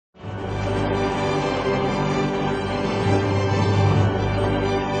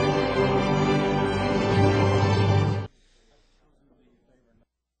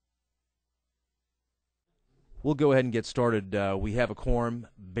We'll go ahead and get started. We have a quorum,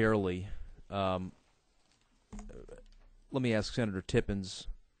 barely. Let me ask Senator Tippins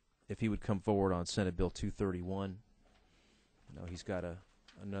if he would come forward on Senate Bill 231. I know he's got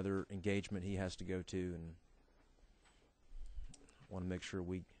another engagement he has to go to, and want to make sure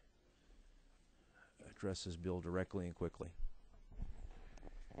we address this bill directly and quickly.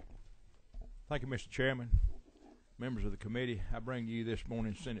 Thank you, Mr. Chairman. Members of the committee, I bring to you this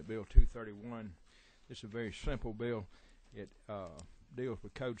morning Senate Bill 231. This is a very simple bill. It deals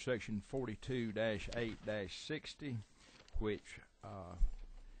with Code Section 42-8-60, which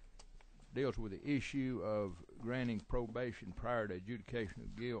deals with the issue of granting probation prior to adjudication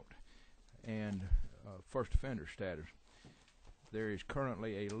of guilt and first offender status. There is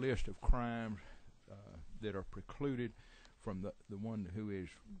currently a list of crimes that are precluded from the one who is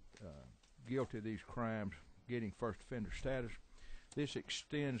guilty of these crimes getting first offender status. This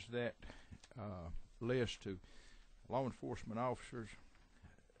extends that list to law enforcement officers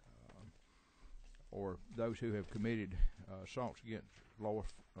or those who have committed assaults against law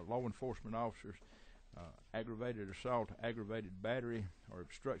enforcement officers, aggravated assault, aggravated battery, or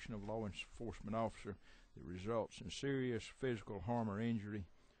obstruction of law enforcement officer that results in serious physical harm or injury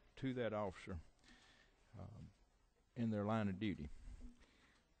to that officer in their line of duty.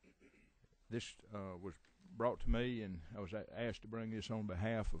 This was brought to me, and I was asked to bring this on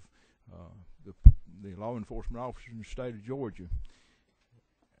behalf of the law enforcement officers in the state of Georgia.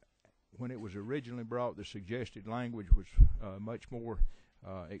 When it was originally brought, the suggested language was much more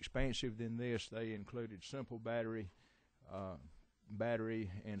expansive than this. They included simple battery,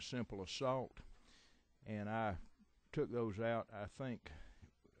 and simple assault, and I took those out. I think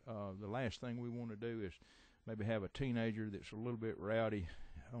the last thing we want to do is maybe have a teenager that's a little bit rowdy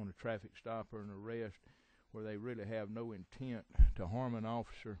on a traffic stop or an arrest where they really have no intent to harm an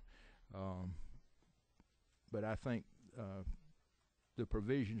officer. But I think the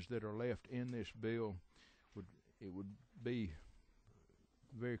provisions that are left in this bill would be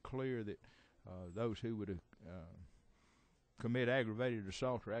very clear that those who would commit aggravated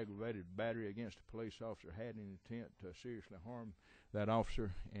assault or aggravated battery against a police officer had an intent to seriously harm that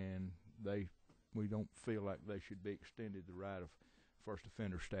officer, and we don't feel like they should be extended the right of first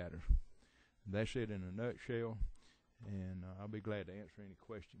offender status. That's it in a nutshell, and I'll be glad to answer any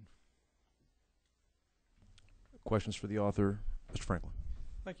questions. Questions for the author, Mr. Franklin.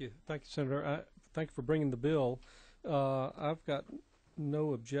 Thank you, Senator. Thank you for bringing the bill. I've got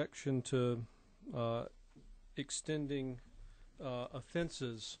no objection to extending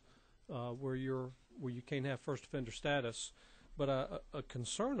offenses where you can't have first offender status, but a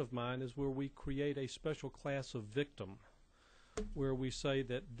concern of mine is where we create a special class of victim, where we say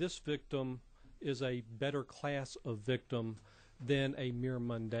that this victim is a better class of victim than a mere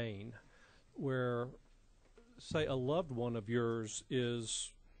mundane, where say a loved one of yours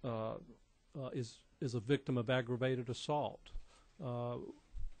is a victim of aggravated assault, or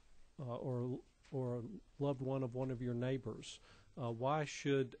a loved one of your neighbors. Why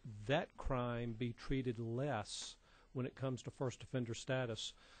should that crime be treated less when it comes to first offender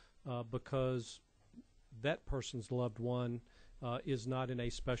status? Because that person's loved one is not in a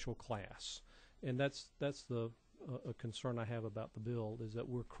special class, and that's a concern I have about the bill, is that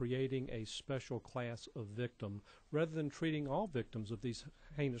we're creating a special class of victim rather than treating all victims of these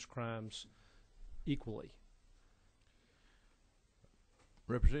heinous crimes equally.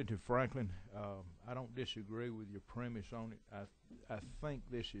 Representative Franklin, I don't disagree with your premise on it. I think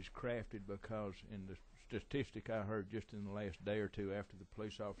this is crafted because in the statistic I heard just in the last day or two after the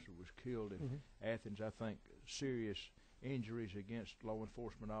police officer was killed in Athens, I think serious injuries against law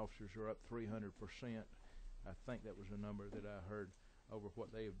enforcement officers are up 300%. I think that was a number that I heard over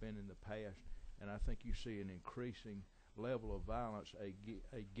what they have been in the past, and I think you see an increasing level of violence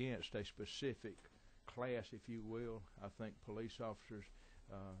against a specific class, if you will. I think police officers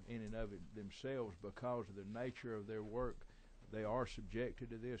in and of it themselves, because of the nature of their work, they are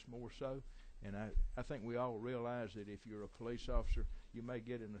subjected to this more so. And I think we all realize that if you're a police officer, you may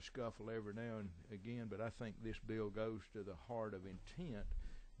get in a scuffle every now and again, but I think this bill goes to the heart of intent.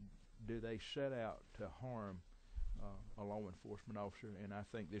 Do they set out to harm a law enforcement officer? And I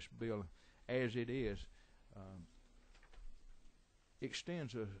think this bill, as it is,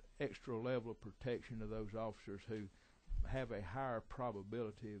 extends an extra level of protection to those officers who have a higher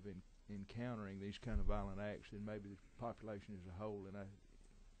probability of encountering these kind of violent acts than maybe the population as a whole. And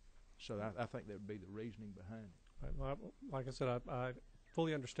so I think that would be the reasoning behind it. Well, like I said, I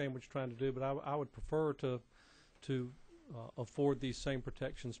fully understand what you're trying to do, but I would prefer to afford these same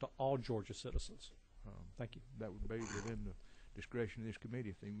protections to all Georgia citizens. Thank you. That would be within the discretion of this committee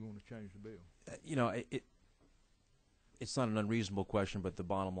if they want to change the bill. You know, it's not an unreasonable question, but the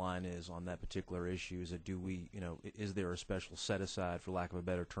bottom line is on that particular issue is that is there a special set aside, for lack of a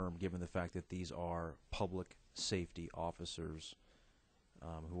better term, given the fact that these are public safety officers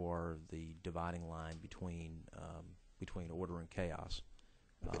who are the dividing line between order and chaos,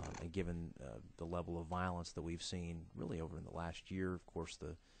 and given the level of violence that we've seen really over in the last year. Of course,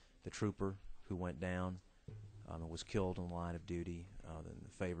 the trooper who went down and was killed in the line of duty, then the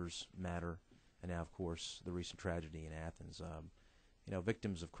favors matter. And now, of course, the recent tragedy in Athens.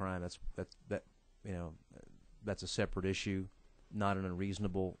 Victims of crime. That's a separate issue, not an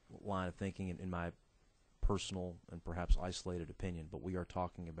unreasonable line of thinking in my personal and perhaps isolated opinion. But we are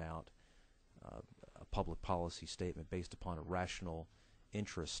talking about a public policy statement based upon a rational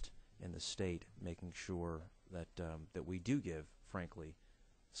interest in the state, making sure that that we do give, frankly,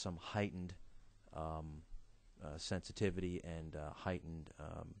 some heightened sensitivity and heightened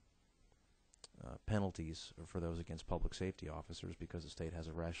penalties for those against public safety officers, because the state has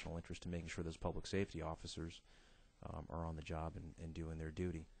a rational interest in making sure those public safety officers are on the job and doing their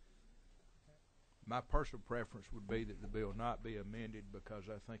duty. My personal preference would be that the bill not be amended, because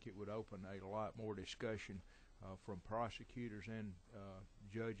I think it would open a lot more discussion from prosecutors and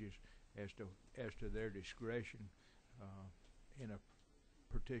judges as to their discretion in a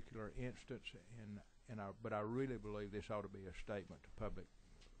particular instance. But I really believe this ought to be a statement to public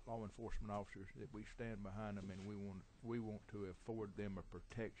law enforcement officers that we stand behind them, and we want to afford them a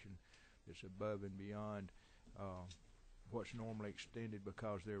protection that's above and beyond what's normally extended,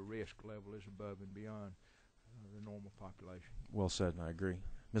 because their risk level is above and beyond the normal population. Well said, and I agree.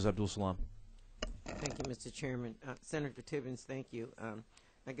 Ms. Abdul Salam. Thank you, Mr. Chairman. Senator Tibbins, thank you.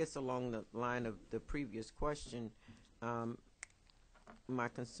 I guess along the line of the previous question, my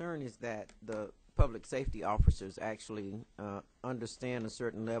concern is that the public safety officers actually understand a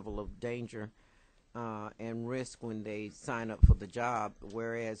certain level of danger and risk when they sign up for the job,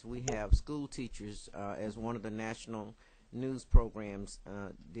 whereas we have school teachers, as one of the national news programs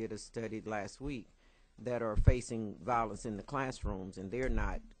did a study last week, that are facing violence in the classrooms, and they're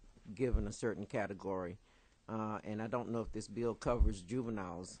not given a certain category. And I don't know if this bill covers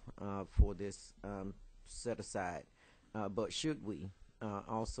juveniles for this set aside, but should we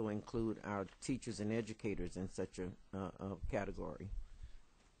also include our teachers and educators in such a category?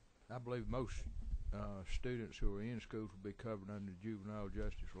 I believe most students who are in schools will be covered under juvenile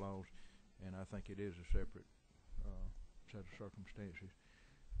justice laws, and I think it is a separate set of circumstances.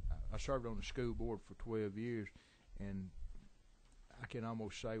 I served on the school board for 12 years, and I can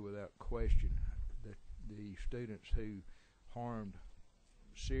almost say without question that the students who harmed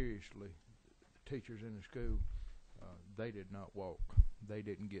seriously teachers in the school, they did not walk. They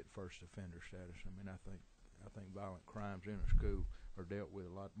didn't get first offender status. I mean, I think violent crimes in a school are dealt with a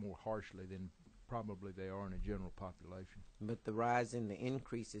lot more harshly than probably they are in the general population. But the rise in the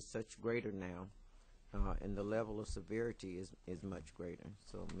increase is such greater now, and the level of severity is much greater.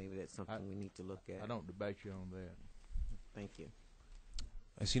 So maybe that's something we need to look at. I don't debate you on that. Thank you.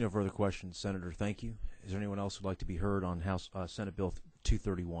 I see no further questions, Senator. Thank you. Is there anyone else who'd like to be heard on Senate Bill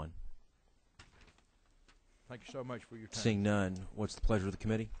 231? Thank you so much for your time. Seeing none, what's the pleasure of the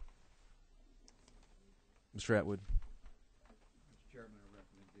committee? Mr. Atwood. Mr. Chairman, I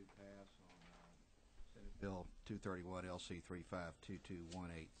recommend due pass on Senate Bill 231 LC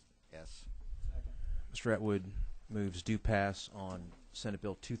 352218S. Mr. Atwood moves due pass on Senate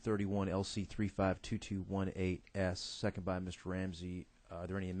Bill 231 LC 352218S, second by Mr. Ramsey. Are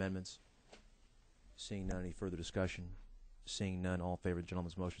there any amendments? Seeing none, any further discussion? Seeing none, all in favor of the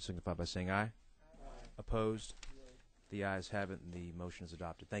gentleman's motion signify by saying aye. Aye. Opposed? Yes. The ayes have it, and the motion is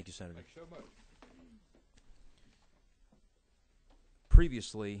adopted. Thank you, Senator. Thank you so much.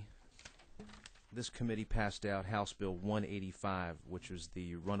 Previously, this committee passed out House Bill 185, which was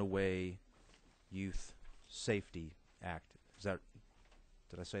the Runaway Youth Safety Act. Did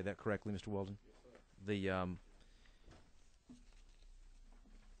I say that correctly, Mr. Weldon? Yes, sir. The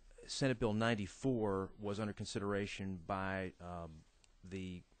Senate Bill 94 was under consideration by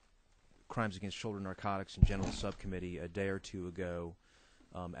the Crimes Against Children, Narcotics, and General Subcommittee a day or two ago.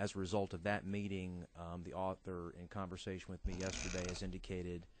 As a result of that meeting, the author, in conversation with me yesterday, has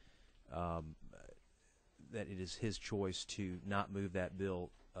indicated that it is his choice to not move that bill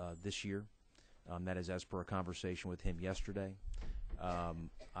this year. That is as per a conversation with him yesterday.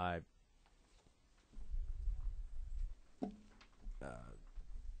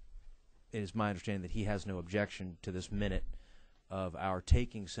 It is my understanding that he has no objection to this minute of our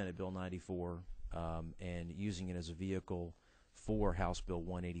taking Senate Bill 94 and using it as a vehicle for House Bill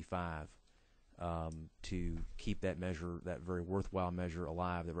 185. to keep that measure, that very worthwhile measure,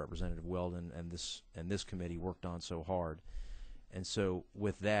 alive that Representative Weldon and this committee worked on so hard. And so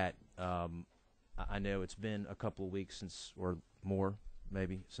with that, I know it's been a couple of weeks since, or more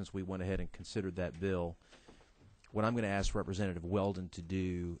maybe, since we went ahead and considered that bill. What I'm going to ask Representative Weldon to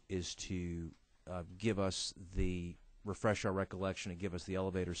do is to refresh our recollection and give us the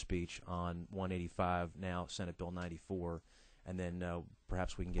elevator speech on 185, now Senate Bill 94, and then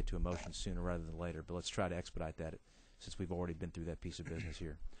perhaps we can get to a motion sooner rather than later. But let's try to expedite that since we've already been through that piece of business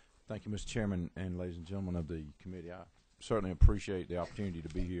here. Thank you, Mr. Chairman, and ladies and gentlemen of the committee. I certainly appreciate the opportunity to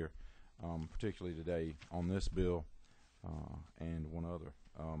be here, particularly today on this bill and one other.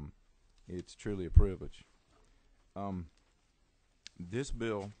 It's truly a privilege. This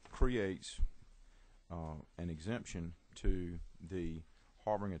bill creates an exemption to the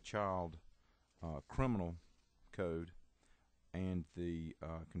harboring a child criminal code and the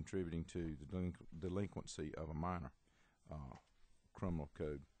contributing to the delinquency of a minor criminal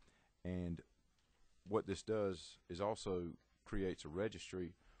code. And what this does is also creates a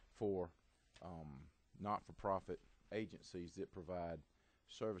registry for not-for-profit agencies that provide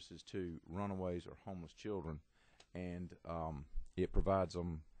services to runaways or homeless children, and it provides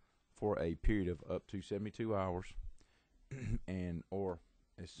them for a period of up to 72 hours and or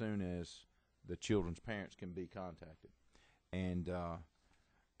as soon as the children's parents can be contacted. And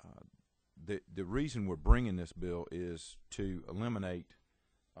the reason we're bringing this bill is to eliminate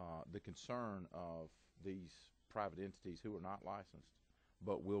the concern of these private entities who are not licensed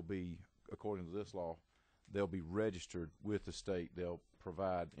but will be, according to this law, they'll be registered with the state. They'll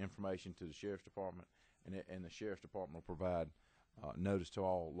provide information to the Sheriff's Department, and the Sheriff's Department will provide notice to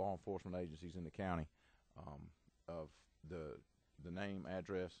all law enforcement agencies in the county of the name,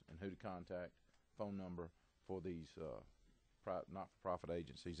 address, and who to contact, phone number for these not-for-profit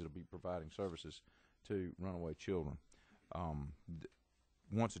agencies that will be providing services to runaway children.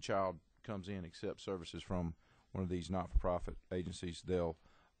 Once a child comes in, accepts services from one of these not-for-profit agencies, they'll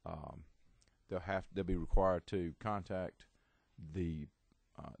be required to contact the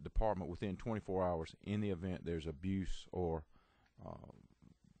department within 24 hours in the event there's abuse, or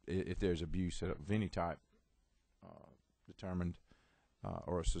if there's abuse of any type determined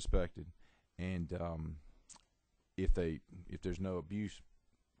or suspected. And if there's no abuse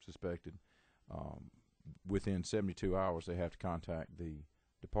suspected, within 72 hours they have to contact the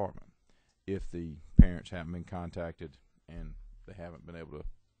department. If the parents haven't been contacted and they haven't been able to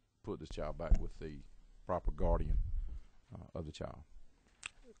put this child back with the proper guardian of the child.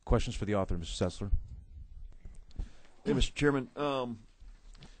 Questions for the author, Mr. Sessler? Hey, Mr. Chairman,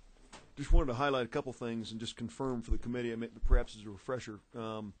 just wanted to highlight a couple things and just confirm for the committee, perhaps as a refresher.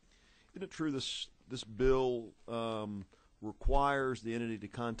 Isn't it true this bill requires the entity to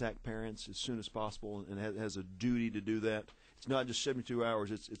contact parents as soon as possible and has a duty to do that? It's not just 72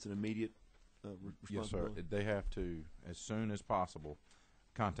 hours, it's an immediate responsibility? Yes, sir. They have to, as soon as possible,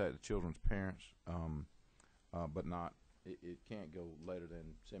 contact the children's parents, but not. It can't go later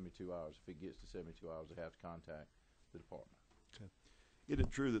than 72 hours. If it gets to 72 hours, they have to contact the department. Okay. Isn't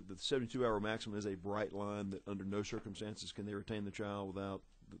it true that the 72-hour maximum is a bright line that under no circumstances can they retain the child without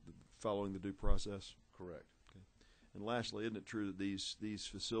following the due process? Correct. Okay. And lastly, isn't it true that these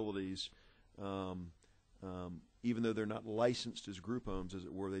facilities, even though they're not licensed as group homes, as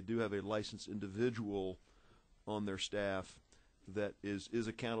it were, they do have a licensed individual on their staff that is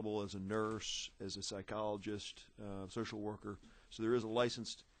accountable as a nurse, as a psychologist, social worker. So there is a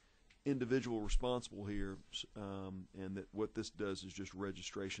licensed individual responsible here, and that what this does is just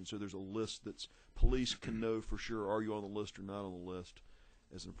registration. So there's a list that's police can know for sure, are you on the list or not on the list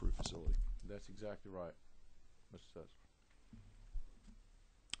as an approved facility. That's exactly right, Mr. Sessler.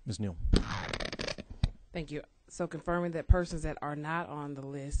 Ms. Neal. Thank you. So confirming that persons that are not on the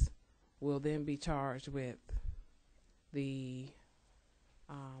list will then be charged with the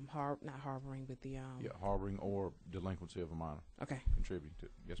not harboring, but the harboring or delinquency of a minor. Okay. Contributing to.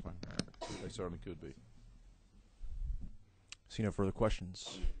 Yes, ma'am. They certainly could be. See no further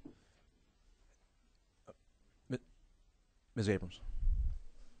questions. Ms. Abrams.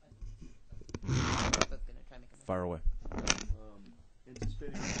 Fire away.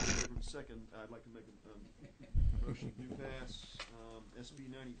 Anticipating Mr. Abrams' second, I'd like to make a motion to pass SB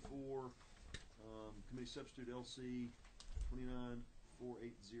 94, Committee Substitute LC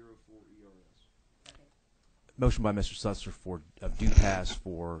 29480 ERS. Motion by Mr. Sessler for due pass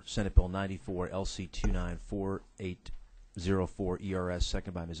for Senate Bill 94 LC 29480 ERS,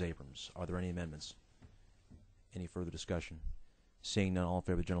 second by Ms. Abrams. Are there any amendments? Any further discussion? Seeing none, all in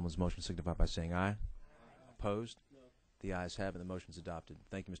favor of the gentleman's motion signify by saying aye. Opposed? No. The ayes have it. The motion's adopted.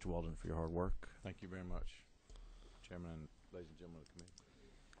 Thank you, Mr. Weldon, for your hard work. Thank you very much, Chairman and ladies and gentlemen of the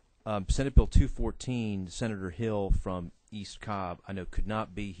committee. Senate Bill 214, Senator Hill from East Cobb, I know could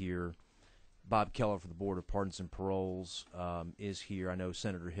not be here. Bob Keller for the Board of Pardons and Paroles is here. I know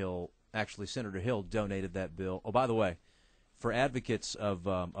Senator Hill donated that bill. Oh, by the way, for advocates of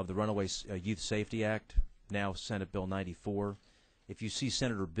the Runaway Youth Safety Act, now Senate Bill 94, if you see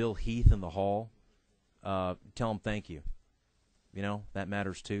Senator Bill Heath in the hall, tell him thank you. You know, that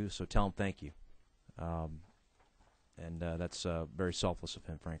matters too, so tell him thank you. And that's very selfless of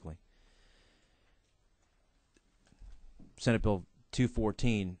him, frankly. Senate Bill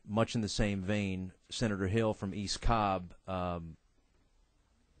 214, much in the same vein, Senator Hill from East Cobb,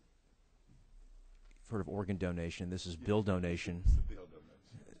 sort of organ donation. This is bill donation.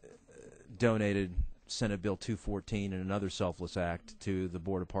 Donated Senate Bill 214 in another selfless act to the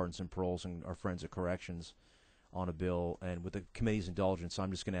Board of Pardons and Paroles and our friends at Corrections on a bill. And with the committee's indulgence,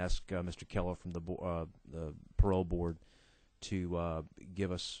 I'm just going to ask Mr. Keller from the Parole Board to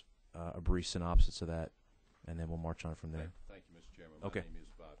give us a brief synopsis of that, and then we'll march on from there. Thank you, Mr. Chairman. Okay. My name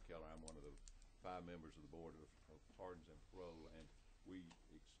is Bob Keller. I'm one of the 5 members of the Board of Pardons and Parole, and we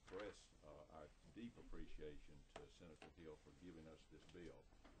express our deep appreciation to Senator Hill for giving us this bill.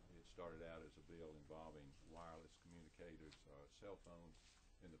 It started out as a bill involving wireless communicators, cell phones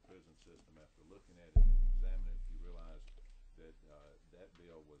in the prison system. After looking at it and examining it, he realized that that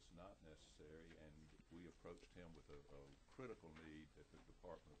bill was not necessary, and we approached him with a critical need that the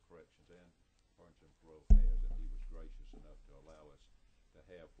Department of Corrections and Pardons and Parole has, and he was gracious enough to allow us to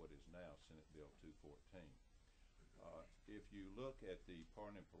have what is now Senate Bill 214. If you look at the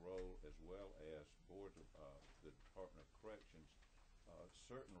Pardon and Parole as well as boards of the Department of Corrections,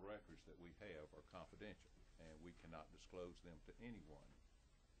 certain records that we have are confidential, and we cannot disclose them to anyone.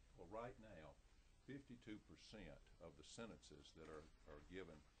 Well, right now, 52% of the sentences that are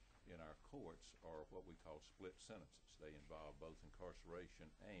given in our courts are what we call split sentences. They involve both incarceration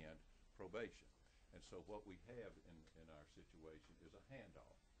and probation. And so what we have in our situation is a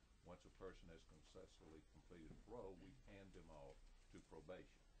handoff. Once a person has successfully completed parole, we hand them off to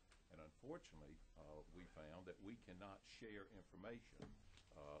probation. And unfortunately, we found that we cannot share information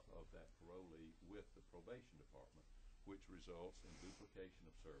of that parolee with the probation department, which results in duplication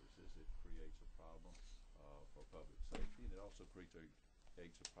of services. It creates a problem for public safety, and it also creates a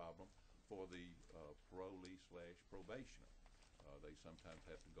problem for the parolee/probationer. They sometimes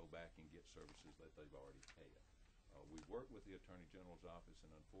have to go back and get services that they've already had. We work with the Attorney General's office,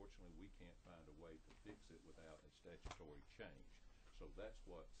 and unfortunately we can't find a way to fix it without a statutory change. So that's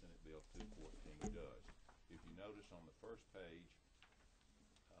what Senate Bill 214 does. If you notice on the first page,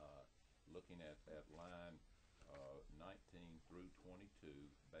 looking at that line 19 through 22,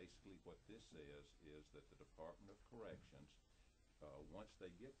 basically what this says is that the Department of Corrections, once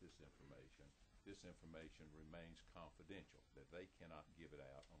they get this information remains confidential, that they cannot give it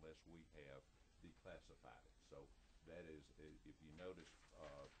out unless we have declassified it. So that is, if you notice,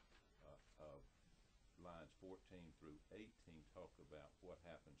 lines 14 through 18 talk about what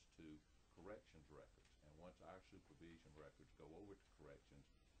happens to corrections records. And once our supervision records go over to corrections,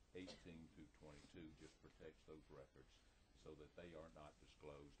 18 to 22 just protects those records so that they are not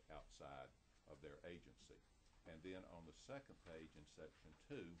disclosed outside of their agency. And then on the second page in section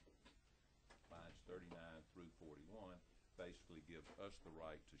 2, lines 39 through 41, basically gives us the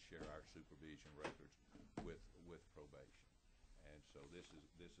right to share our supervision records with probation. And so this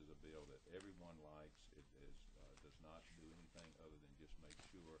is a bill that everyone likes. It does not do anything other than just make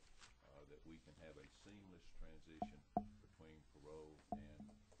sure that we can have a seamless transition between parole and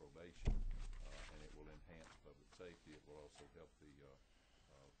probation, and it will enhance public safety. It will also help the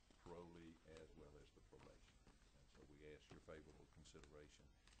parolee as well as the probation. And so we ask your favorable consideration,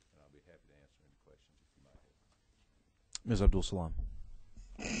 and I'll be happy to answer any questions if you might have. Ms. Abdul Salam.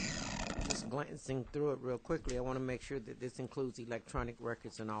 Just glancing through it real quickly, I want to make sure that this includes electronic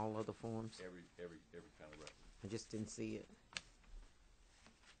records and all other forms. Every kind of record. I just didn't see it.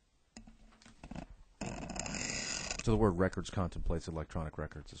 So the word records contemplates electronic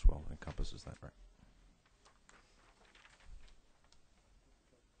records as well, encompasses that, right?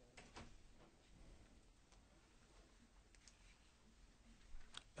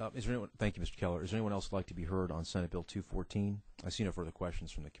 Is there anyone? Thank you, Mr. Keller. Is there anyone else who'd like to be heard on Senate Bill 214? I see no further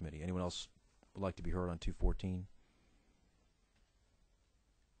questions from the committee. Anyone else would like to be heard on 214?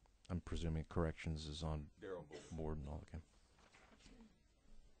 I'm presuming corrections is on board and all. Okay.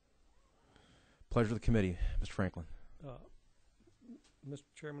 Pleasure of the committee, Mr. Franklin. Mr.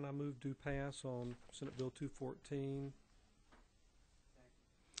 Chairman, I move to pass on Senate Bill 214.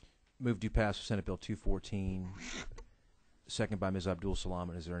 Move to pass Senate Bill 214. Second by Ms. Abdul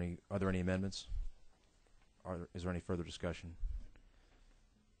Salam. Are there any amendments? Is there any further discussion?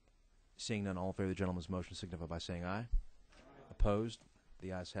 Seeing none, all in favor of the gentleman's motion signify by saying aye. Opposed?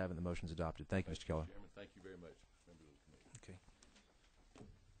 The ayes have it. The motion is adopted. Thank you, Mr. Keller. Chairman, thank you very much, members of the committee. Okay.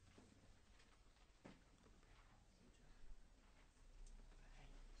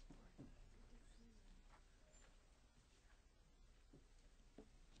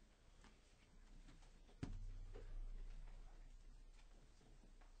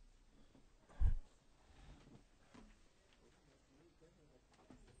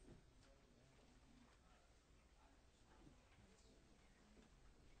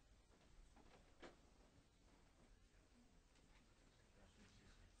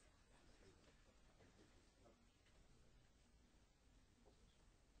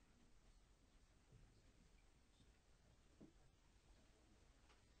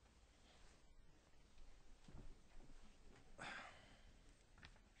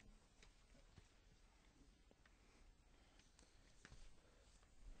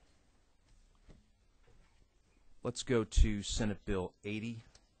 Let's go to Senate Bill 80.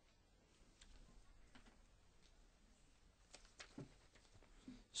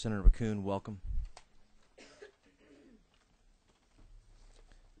 Senator McCoon, welcome.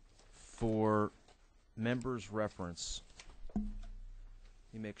 For members' reference,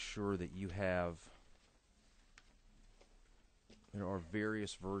 you make sure that you have, there are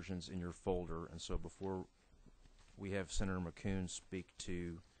various versions in your folder, and so before we have Senator McCoon speak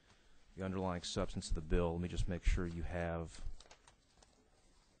to the underlying substance of the bill, let me just make sure you have,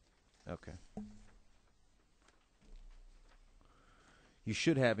 okay. You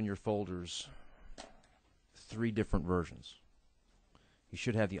should have in your folders 3 different versions. You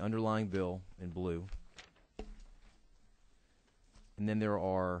should have the underlying bill in blue, and then there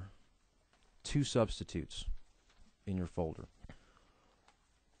are 2 substitutes in your folder.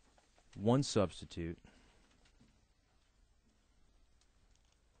 One substitute,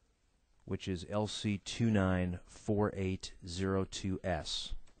 which is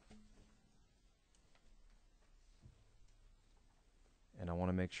LC294802S. And I want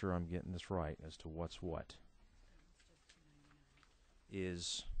to make sure I'm getting this right as to what's what.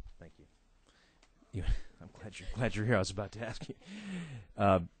 Is, thank you. I'm glad you're here. I was about to ask you.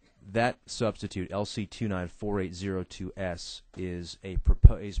 That substitute, LC294802S, is a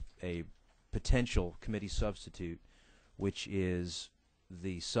potential committee substitute, which is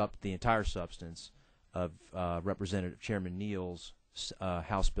the entire substance of Representative Chairman Neal's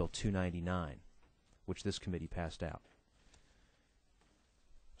House Bill 299, which this committee passed out.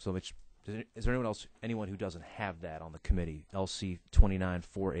 So, is there anyone who doesn't have that on the committee? LC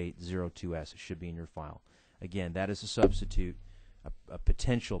 294802S. It should be in your file. Again, that is a substitute, a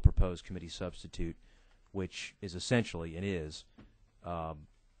potential proposed committee substitute, which is essentially and is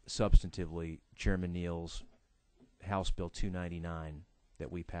substantively Chairman Neal's House Bill 299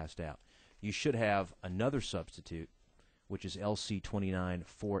 that we passed out. You should have another substitute, which is LC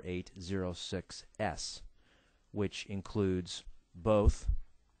 294806S, which includes both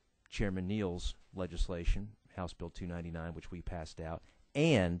Chairman Neal's legislation, House Bill 299, which we passed out,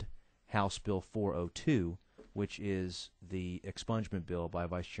 and House Bill 402, which is the expungement bill by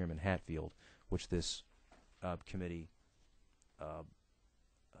Vice Chairman Hatfield, which this committee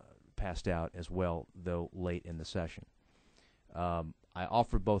passed out as well, though late in the session. I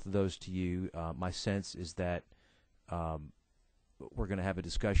offered both of those to you. My sense is that we're going to have a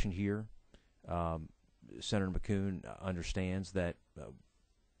discussion here. Senator McCoon understands that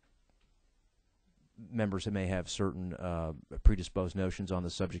members may have certain predisposed notions on the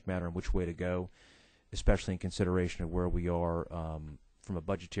subject matter and which way to go, especially in consideration of where we are from a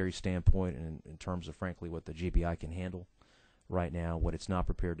budgetary standpoint and in terms of, frankly, what the GBI can handle right now, what it's not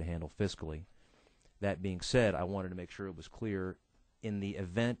prepared to handle fiscally. That being said, I wanted to make sure it was clear, in the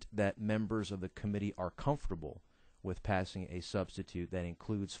event that members of the committee are comfortable with passing a substitute that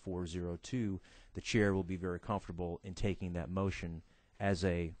includes 402, the chair will be very comfortable in taking that motion as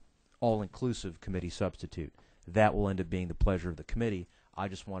a all-inclusive committee substitute. That will end up being the pleasure of the committee. I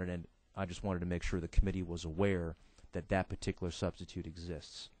just wanted to make sure the committee was aware that that particular substitute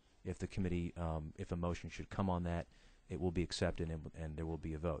exists. If the committee, if a motion should come on that, it will be accepted and there will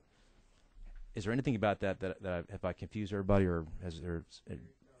be a vote. Is there anything about that have I confused everybody, or is there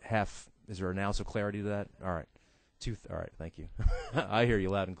an ounce of clarity to that? All right. All right, thank you. I hear you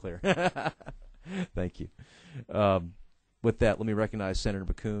loud and clear. Thank you. With that, let me recognize Senator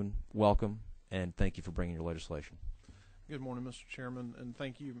McCoon. Welcome, and thank you for bringing your legislation. Good morning, Mr. Chairman, and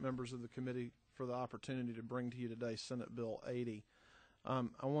thank you, members of the committee, for the opportunity to bring to you today Senate Bill 80. I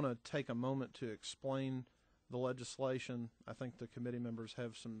want to take a moment to explain the legislation. I think the committee members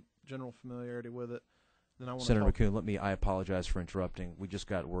have some general familiarity with it. Then I want Senator to McCoon, I apologize for interrupting. We just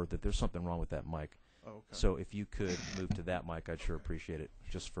got word that there's something wrong with that mic. Oh, okay. So if you could move to that mic, I'd sure appreciate it,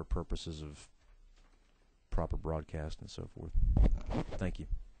 just for purposes of proper broadcast and so forth. Thank you.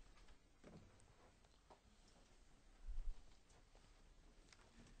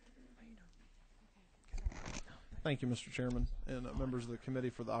 Thank you, Mr. Chairman, and members of the committee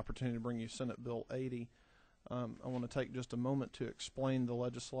for the opportunity to bring you Senate Bill 80. I want to take just a moment to explain the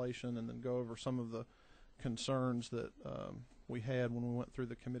legislation and then go over some of the concerns that we had when we went through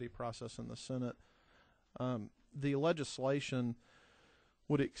the committee process in the Senate. The legislation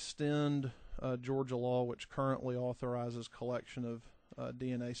would extend Georgia law, which currently authorizes collection of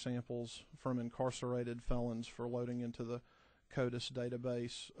DNA samples from incarcerated felons for loading into the CODIS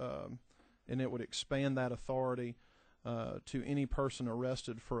database, and it would expand that authority to any person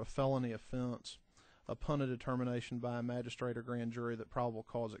arrested for a felony offense upon a determination by a magistrate or grand jury that probable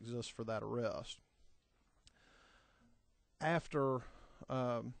cause exists for that arrest. After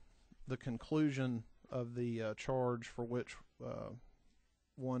the conclusion of the charge for which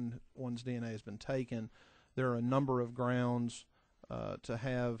one's DNA has been taken, there are a number of grounds to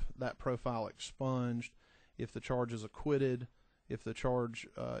have that profile expunged. If the charge is acquitted, if the charge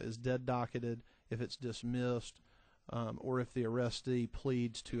is dead docketed, if it's dismissed, or if the arrestee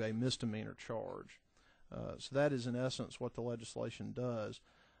pleads to a misdemeanor charge. So that is in essence what the legislation does.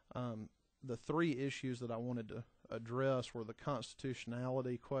 The three issues that I wanted to address were the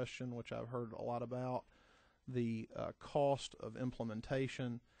constitutionality question, which I've heard a lot about, the cost of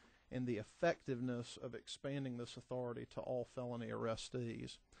implementation, and the effectiveness of expanding this authority to all felony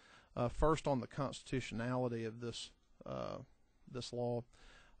arrestees. First, on the constitutionality of this law.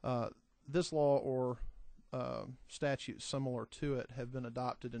 This law or statutes similar to it have been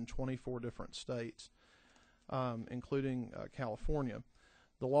adopted in 24 different states, including California.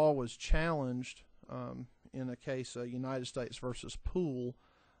 The law was challenged in a case, United States versus Poole,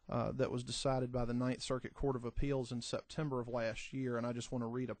 that was decided by the Ninth Circuit Court of Appeals in September of last year, and I just want to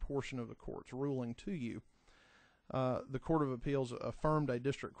read a portion of the court's ruling to you. The Court of Appeals affirmed a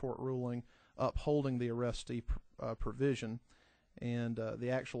district court ruling upholding the arrestee provision, and the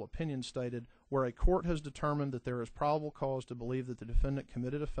actual opinion stated, where a court has determined that there is probable cause to believe that the defendant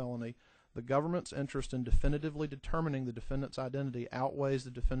committed a felony, the government's interest in definitively determining the defendant's identity outweighs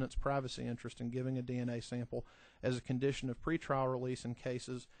the defendant's privacy interest in giving a DNA sample as a condition of pretrial release in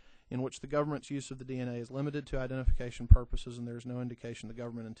cases in which the government's use of the DNA is limited to identification purposes and there is no indication the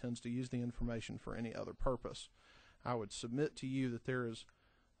government intends to use the information for any other purpose. I would submit to you that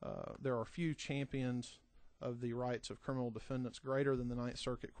there are few champions of the rights of criminal defendants greater than the Ninth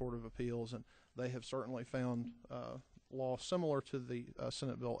Circuit Court of Appeals, and they have certainly found law similar to the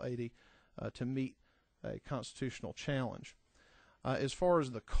Senate Bill 80 to meet a constitutional challenge. As far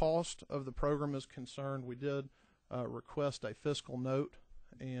as the cost of the program is concerned, we did request a fiscal note,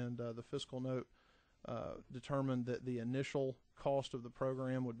 and the fiscal note determined that the initial cost of the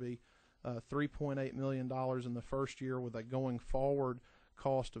program would be $3.8 million in the first year, with a going forward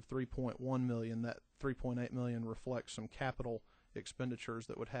cost of $3.1 million. That $3.8 million reflects some capital expenditures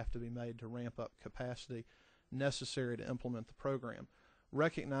that would have to be made to ramp up capacity necessary to implement the program.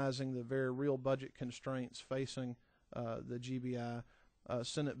 Recognizing the very real budget constraints facing the GBI,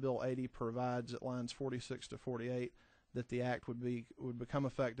 Senate Bill 80 provides at lines 46 to 48 that the act would become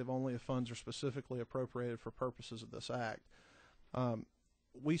effective only if funds are specifically appropriated for purposes of this act.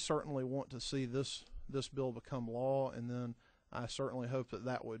 We certainly want to see this bill become law, and then I certainly hope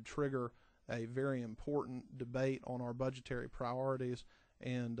that would trigger a very important debate on our budgetary priorities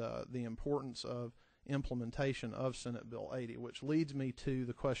and the importance of implementation of Senate Bill 80, which leads me to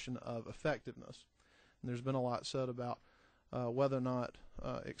the question of effectiveness. And there's been a lot said about whether or not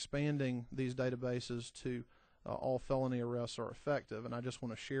expanding these databases to all felony arrests are effective, and I just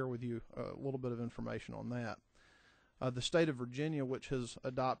want to share with you a little bit of information on that. The state of Virginia, which has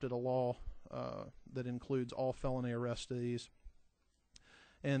adopted a law that includes all felony arrestees,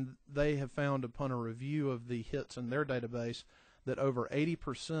 and they have found upon a review of the hits in their database that over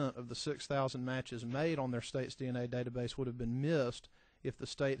 80% of the 6,000 matches made on their state's DNA database would have been missed if the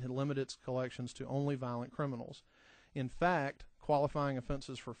state had limited its collections to only violent criminals. In fact, qualifying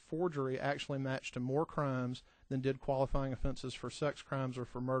offenses for forgery actually matched to more crimes than did qualifying offenses for sex crimes or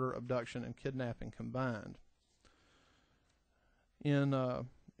for murder, abduction, and kidnapping combined.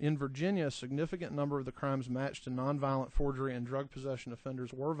 In Virginia, a significant number of the crimes matched to nonviolent forgery and drug possession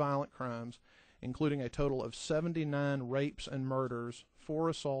offenders were violent crimes, including a total of 79 rapes and murders, 4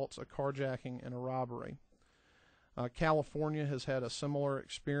 assaults, a carjacking, and a robbery. California has had a similar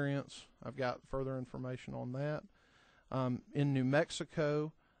experience. I've got further information on that. In New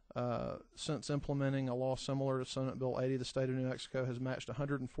Mexico, since implementing a law similar to Senate Bill 80, the state of New Mexico has matched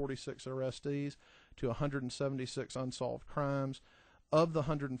 146 arrestees to 176 unsolved crimes. Of the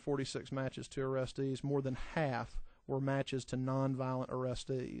 146 matches to arrestees, more than half were matches to nonviolent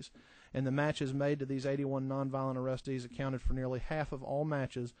arrestees. And the matches made to these 81 nonviolent arrestees accounted for nearly half of all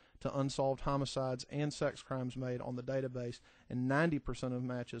matches to unsolved homicides and sex crimes made on the database, and 90% of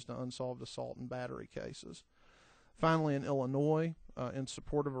matches to unsolved assault and battery cases. Finally, in Illinois, in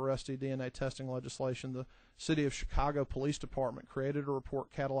support of arrestee DNA testing legislation, the City of Chicago Police Department created a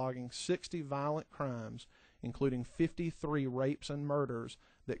report cataloging 60 violent crimes, including 53 rapes and murders,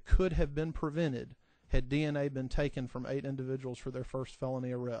 that could have been prevented had DNA been taken from 8 individuals for their first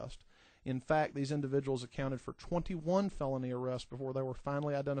felony arrest. In fact, these individuals accounted for 21 felony arrests before they were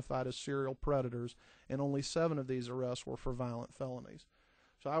finally identified as serial predators, and only 7 of these arrests were for violent felonies.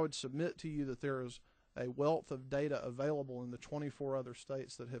 So I would submit to you that there is a wealth of data available in the 24 other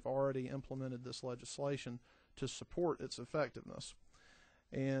states that have already implemented this legislation to support its effectiveness.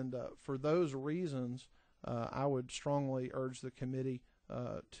 And for those reasons, I would strongly urge the committee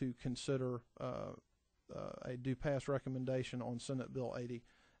to consider a do pass recommendation on Senate Bill 80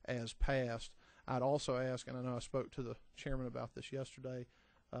 as passed. I'd also ask, and I know I spoke to the chairman about this yesterday,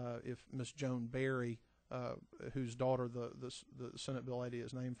 if Ms. Joan Berry, whose daughter the Senate Bill 80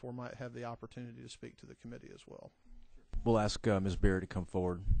 is named for, might have the opportunity to speak to the committee as well. We'll ask Ms. Berry to come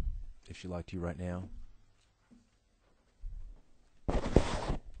forward if she'd like to right now.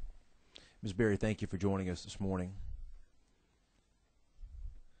 Ms. Berry, thank you for joining us this morning.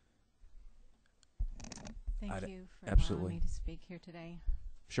 Thank you for absolutely allowing me to speak here today.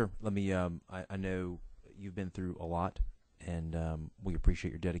 Sure. Let me, I know you've been through a lot, and we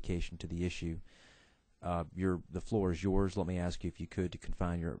appreciate your dedication to the issue. The floor is yours. Let me ask you, if you could, to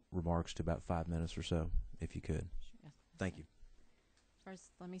confine your remarks to about 5 minutes or so, if you could. Sure, yes. Thank you.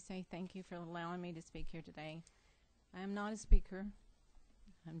 First, let me say thank you for allowing me to speak here today. I am not a speaker.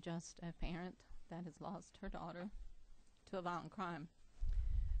 I'm just a parent that has lost her daughter to a violent crime.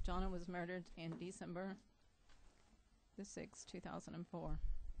 Jonna was murdered in December the 6th, 2004.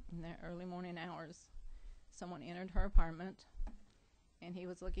 In the early morning hours, someone entered her apartment, and he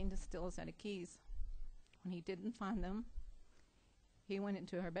was looking to steal a set of keys. When he didn't find them, he went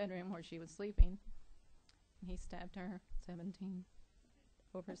into her bedroom where she was sleeping, and he stabbed her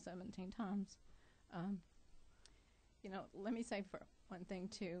over 17 times. You know, let me say for one thing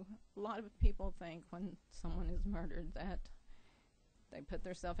too, a lot of people think when someone is murdered that they put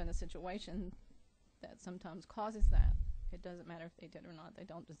themselves in a situation that sometimes causes that. It doesn't matter if they did or not, they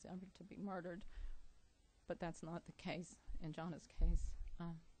don't deserve to be murdered. But that's not the case in Jonna's case.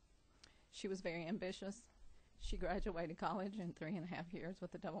 She was very ambitious. She graduated college in 3.5 years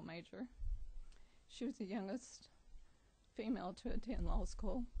with a double major. She was the youngest female to attend law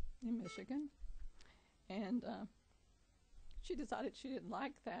school in Michigan. And she decided she didn't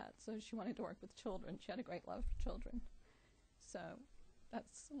like that, so she wanted to work with children. She had a great love for children. So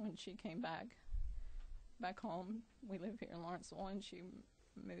that's when she came back home. We live here in Lawrenceville, and she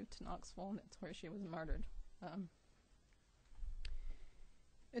moved to Knoxville, and that's where she was murdered.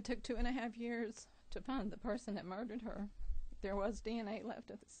 It took 2.5 years to find the person that murdered her. There was DNA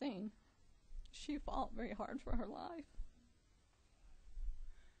left at the scene. She fought very hard for her life.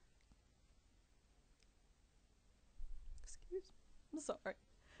 Excuse me. I'm sorry.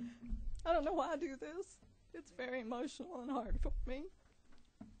 I don't know why I do this. It's very emotional and hard for me.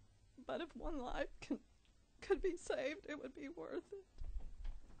 But if one life could be saved, it would be worth it.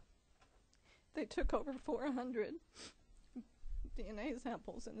 They took over 400 DNA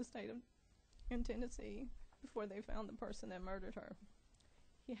samples in the state of Tennessee before they found the person that murdered her.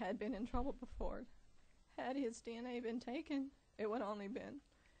 He had been in trouble before. Had his DNA been taken, it would only been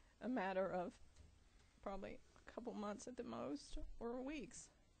a matter of probably a couple months at the most, or weeks,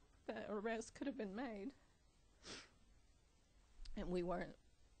 that arrest could have been made. And we weren't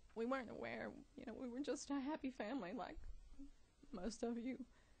aware. You know, we were just a happy family, like most of you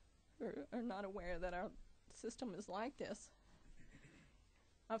are not aware that our system is like this.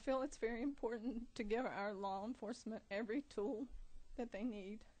 I feel it's very important to give our law enforcement every tool that they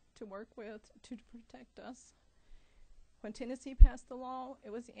need to work with to protect us. When Tennessee passed the law, it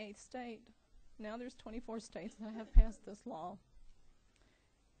was the 8th state. Now there's 24 states that have passed this law.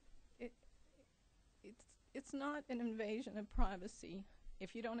 It's not an invasion of privacy.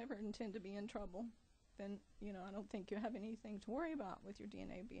 If you don't ever intend to be in trouble, then, you know, I don't think you have anything to worry about with your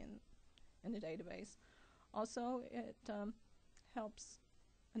DNA being in the database. Also, it helps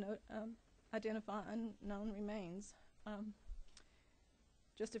identify unknown remains.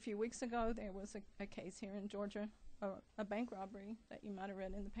 Just a few weeks ago, there was a case here in Georgia, a bank robbery that you might have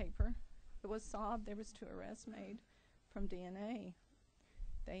read in the paper. It was solved. There was 2 arrests made from DNA.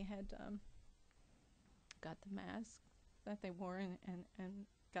 They had got the mask that they wore and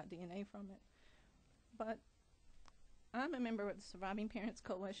got DNA from it. But I'm a member of the Surviving Parents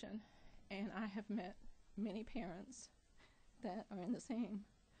Coalition, and I have met many parents that are in the same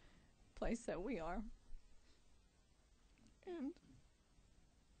place that we are. And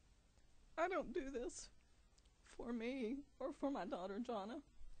I don't do this for me or for my daughter, Jonna.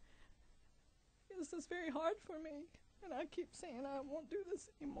 This is very hard for me, and I keep saying I won't do this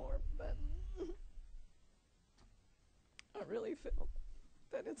anymore, but I really feel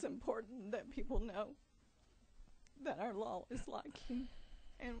that it's important that people know that our law is lacking,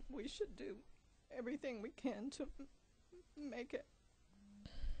 and we should do everything we can to make it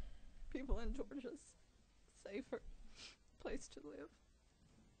people in Georgia's safer place to live.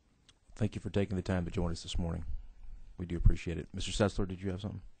 Thank you for taking the time to join us this morning. We do appreciate it. Mr. Sessler, did you have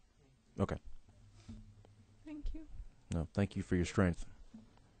something? Okay. Thank you. No, thank you for your strength.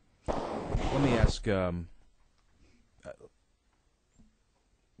 Let me ask, were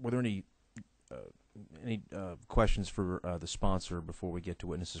there any questions for the sponsor before we get to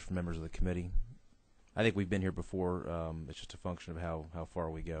witnesses from members of the committee? I think we've been here before. It's just a function of how far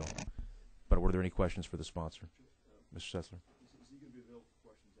we go. But were there any questions for the sponsor? Mr. Sessler? Is he going to be available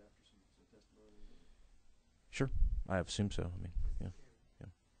for questions after some testimony? Sure. I assume so. I mean,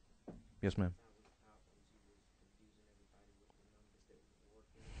 yeah. Yes, ma'am.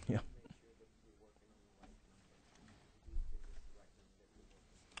 Yeah.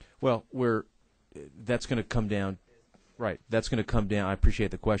 Well, that's going to come down. Right. That's going to come down. I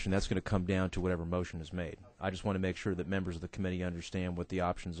appreciate the question. That's going to come down to whatever motion is made. I just want to make sure that members of the committee understand what the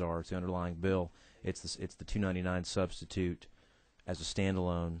options are. It's the underlying bill. It's the 299 substitute as a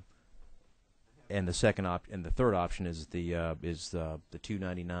standalone, and the third option is the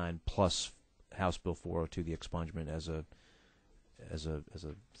 299 plus House Bill 402, the expungement, as a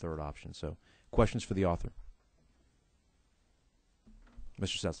third option. So, questions for the author,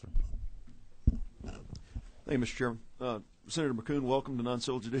 Mr. Sessler. Thank you, Mr. Chairman. Senator McCoon, welcome to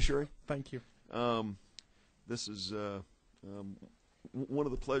Non-Civil Judiciary. Thank you. This is one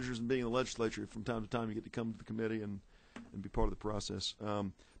of the pleasures in being in the legislature. From time to time, you get to come to the committee and be part of the process.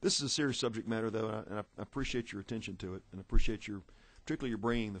 This is a serious subject matter, though, and I appreciate your attention to it, and appreciate particularly your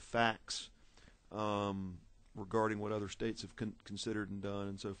bringing the facts regarding what other states have considered and done,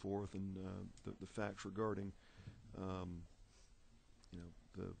 and so forth, and the facts regarding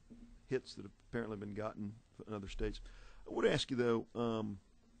the hits that have apparently been gotten in other states. I would ask you, though,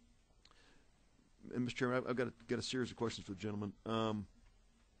 and Mr. Chairman, I've got a series of questions for the gentleman. The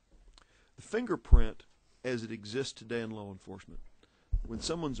fingerprint, as it exists today in law enforcement, when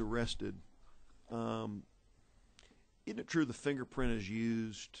someone's arrested, isn't it true the fingerprint is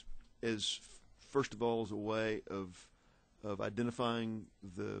used as, first of all, as a way of identifying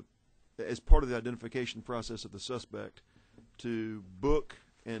as part of the identification process of the suspect, to book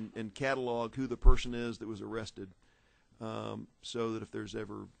and catalog who the person is that was arrested, so that if there's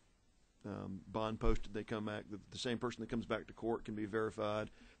ever bond posted, they come back, the same person that comes back to court can be verified.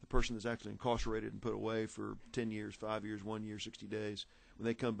 The person that's actually incarcerated and put away for 10 years, 5 years, 1 year, 60 days, when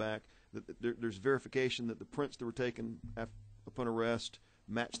they come back, there's verification that the prints that were taken upon arrest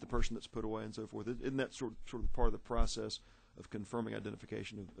match the person that's put away, and so forth. Isn't that sort of part of the process of confirming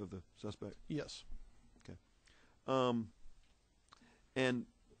identification of the suspect? Yes. Okay. And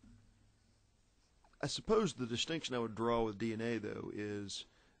I suppose the distinction I would draw with DNA, though, is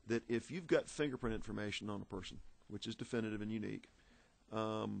that if you've got fingerprint information on a person, which is definitive and unique,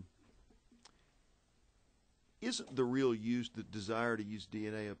 isn't the real the desire to use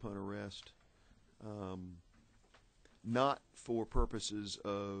DNA upon arrest not for purposes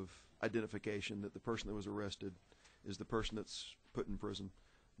of identification, that the person that was arrested is the person that's put in prison,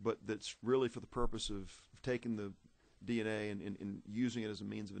 but that's really for the purpose of taking the DNA and using it as a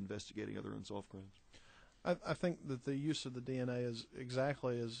means of investigating other unsolved crimes? I think that the use of the DNA is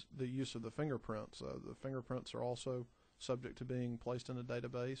exactly as the use of the fingerprints. The fingerprints are also subject to being placed in a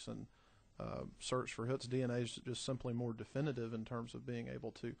database and search for hits. DNA is just simply more definitive in terms of being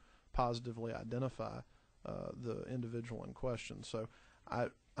able to positively identify the individual in question. So I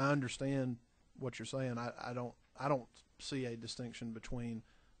understand what you're saying. I don't see a distinction between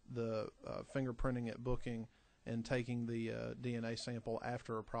the fingerprinting at booking and taking the DNA sample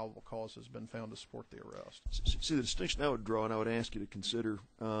after a probable cause has been found to support the arrest. See, the distinction I would draw, and I would ask you to consider,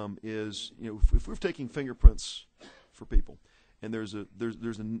 is, if we're taking fingerprints for people, and there's a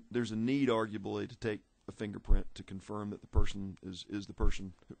need arguably to take a fingerprint to confirm that the person is the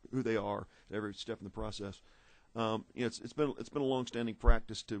person who they are at every step in the process. It's been a long-standing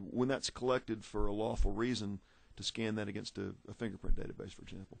practice to, when that's collected for a lawful reason, to scan that against a fingerprint database, for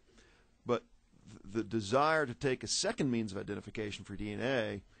example. But the desire to take a second means of identification for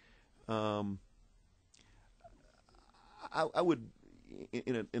DNA, I would,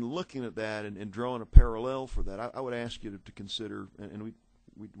 in looking at that and drawing a parallel for that, I would ask you to consider, and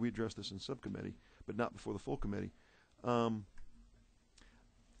we addressed this in subcommittee, but not before the full committee. We'll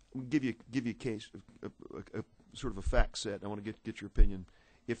give you a case, a sort of a fact set. I want to get your opinion.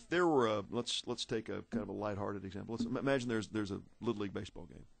 If there were let's take a kind of a lighthearted example. Let's imagine there's a Little League baseball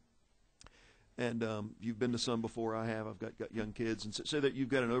game, and you've been to some before. I have. I've got young kids, and say that you've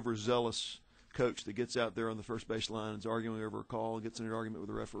got an overzealous coach that gets out there on the first base line and is arguing over a call and gets in an argument with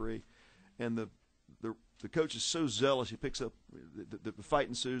the referee, and the coach is so zealous he picks up the fight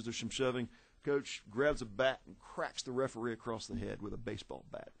ensues. There's some shoving. Coach grabs a bat and cracks the referee across the head with a baseball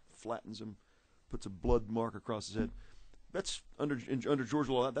bat, flattens him, puts a blood mark across his head. That's under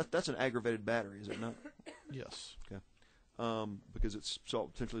Georgia law. That's an aggravated battery, is it not? Yes. Okay. Because it's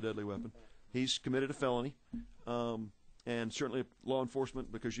assault, potentially deadly weapon. He's committed a felony, and certainly law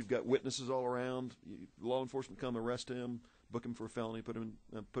enforcement, because you've got witnesses all around. Law enforcement come arrest him, book him for a felony, put him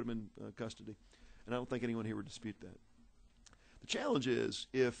in custody, and I don't think anyone here would dispute that. The challenge is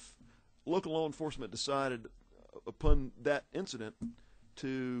if local law enforcement decided upon that incident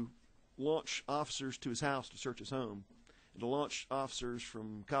to launch officers to his house to search his home, and to launch officers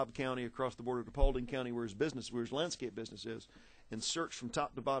from Cobb County across the border to Paulding County where his landscape business is, and search from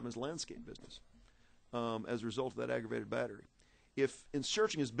top to bottom his landscape business as a result of that aggravated battery. If in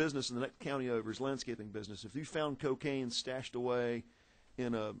searching his business in the next county over, his landscaping business, if you found cocaine stashed away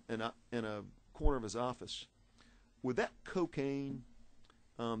in a corner of his office, would that cocaine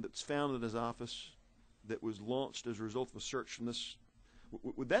that's found in his office that was launched as a result of a search from this,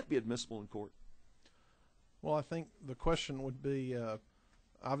 would that be admissible in court? Well, I think the question would be,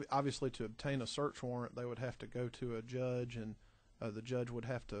 obviously to obtain a search warrant, they would have to go to a judge, and the judge would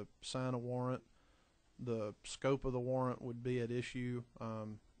have to sign a warrant. The scope of the warrant would be at issue,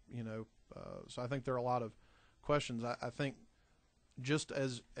 so I think there are a lot of questions. I think just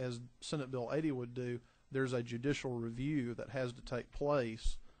as Senate Bill 80 would do, there's a judicial review that has to take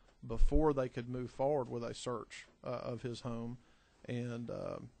place before they could move forward with a search of his home. And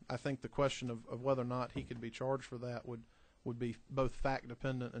I think the question of whether or not he could be charged for that would be both fact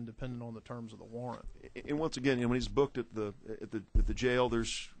dependent and dependent on the terms of the warrant. And once again, when he's booked at the jail,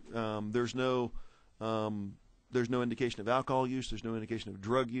 there's no indication of alcohol use. There's no indication of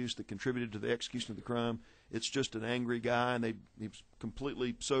drug use that contributed to the execution of the crime. It's just an angry guy, and he was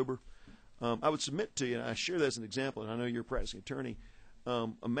completely sober. I would submit to you, and I share that as an example, and I know you're a practicing attorney. A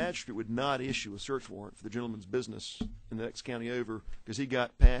magistrate would not issue a search warrant for the gentleman's business in the next county over because he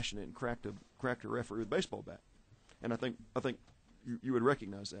got passionate and cracked a referee with a baseball bat. And I think you would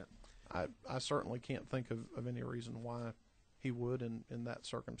recognize that. I certainly can't think of any reason why he would in that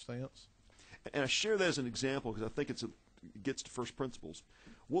circumstance. And I share that as an example because I think it gets to first principles.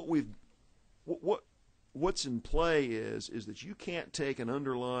 What's in play is that you can't take an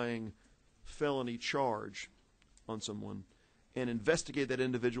underlying felony charge on someone and investigate that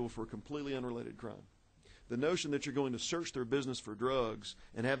individual for a completely unrelated crime. The notion that you're going to search their business for drugs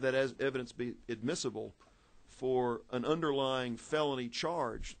and have that as evidence be admissible for an underlying felony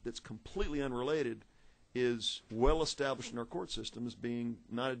charge that's completely unrelated is well established in our court system as being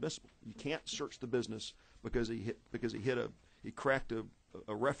not admissible. You can't search the business because he cracked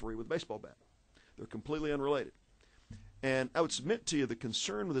a referee with a baseball bat. They're completely unrelated. And I would submit to you the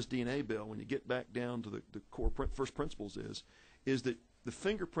concern with this DNA bill, when you get back down to the core first principles, is that the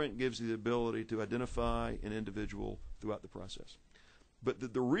fingerprint gives you the ability to identify an individual throughout the process.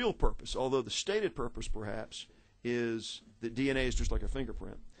 But the real purpose, although the stated purpose perhaps is that DNA is just like a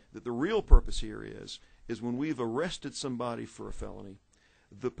fingerprint, that the real purpose here is when we've arrested somebody for a felony,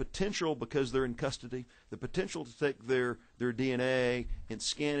 the potential, because they're in custody, the potential to take their DNA and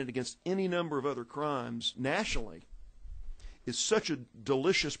scan it against any number of other crimes nationally is such a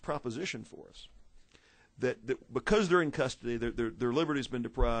delicious proposition for us that because they're in custody, their liberty's been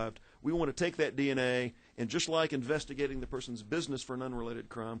deprived, we want to take that DNA and, just like investigating the person's business for an unrelated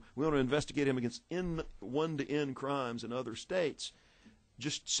crime, we want to investigate him against one-to-N crimes in other states.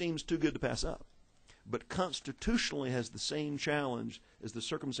 Just seems too good to pass up. But constitutionally has the same challenge as the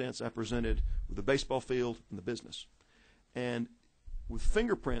circumstance I presented with the baseball field and the business. And with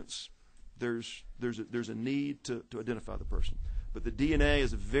fingerprints, there's a need to identify the person. But the DNA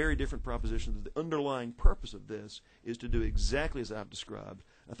is a very different proposition. The underlying purpose of this is to do exactly as I've described.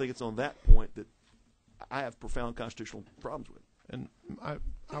 I think it's on that point that I have profound constitutional problems with. And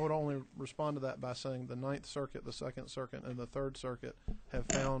I would only respond to that by saying the Ninth Circuit, the Second Circuit, and the Third Circuit have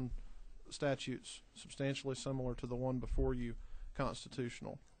found statutes substantially similar to the one before you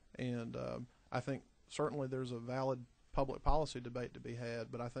constitutional. And I think certainly there's a valid public policy debate to be had,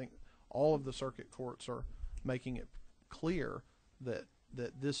 but I think all of the circuit courts are making it clear that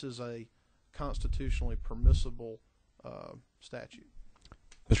this is a constitutionally permissible statute.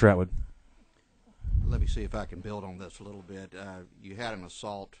 Mr. Atwood. Let me see if I can build on this a little bit. You had an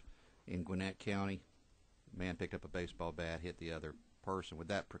assault in Gwinnett County. A man picked up a baseball bat, hit the other person. Would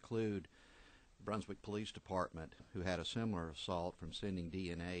that preclude the Brunswick Police Department, who had a similar assault, from sending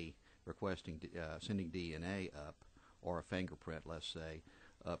DNA, requesting sending DNA up, or a fingerprint, let's say,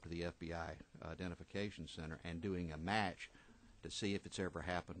 up to the FBI Identification Center and doing a match to see if it's ever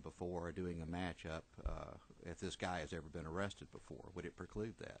happened before, or doing a match up if this guy has ever been arrested before? Would it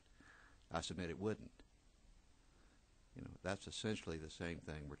preclude that? I submit it wouldn't. You know, that's essentially the same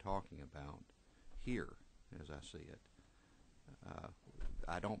thing we're talking about here, as I see it.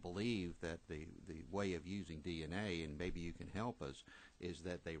 I don't believe that the way of using DNA, and maybe you can help us, is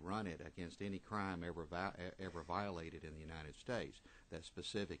that they run it against any crime ever violated in the United States. That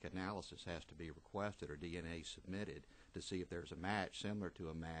specific analysis has to be requested or DNA submitted to see if there's a match similar to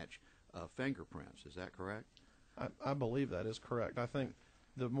a match of fingerprints. Is that correct? I believe that is correct. I think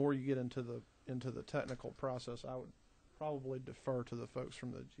the more you get into the technical process, I would probably defer to the folks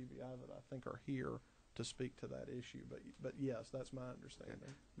from the GBI that I think are here to speak to that issue. But yes, that's my understanding.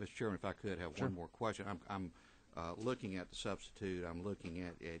 Okay. Mr. Chairman, if I could have one more question. I'm looking at the substitute. I'm looking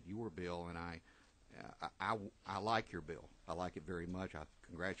at your bill, and I like your bill. I like it very much. I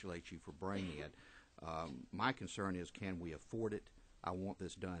congratulate you for bringing it. My concern is, can we afford it? I want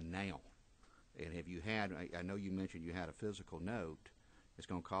this done now. And have you had, I know you mentioned you had a physical note. It's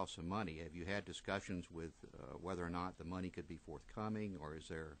going to cost some money. Have you had discussions with whether or not the money could be forthcoming, or is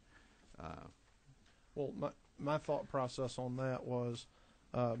there... Well, my thought process on that was,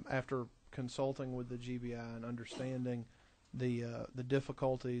 after consulting with the GBI and understanding the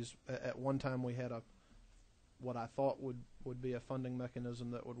difficulties, at one time we had what I thought would be a funding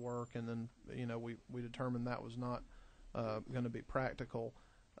mechanism that would work, and then we determined that was not going to be practical.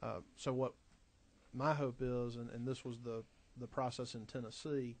 So what my hope is, and this was the process in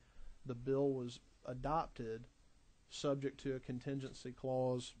Tennessee, the bill was adopted subject to a contingency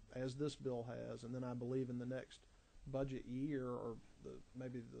clause, as this bill has, and then I believe in the next budget year, or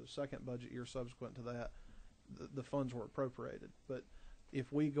maybe the second budget year subsequent to that, the funds were appropriated. But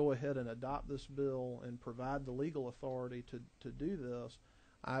if we go ahead and adopt this bill and provide the legal authority to do this,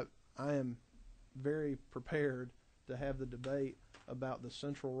 I am very prepared to have the debate about the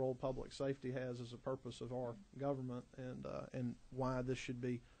central role public safety has as a purpose of our government, and why this should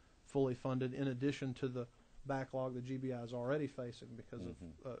be fully funded, in addition to the backlog the GBI is already facing because of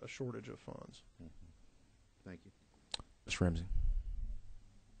a shortage of funds. Thank you. Mr. Ramsey.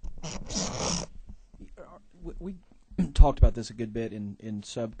 We talked about this a good bit in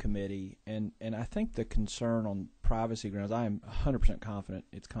subcommittee, and I think the concern on privacy grounds, I am 100% confident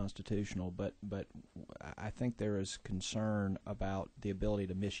it's constitutional, but I think there is concern about the ability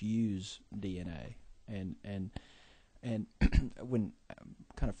to misuse DNA, and when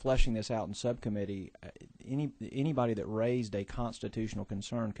kind of fleshing this out in subcommittee, anybody that raised a constitutional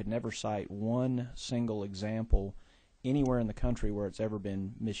concern could never cite one single example anywhere in the country where it's ever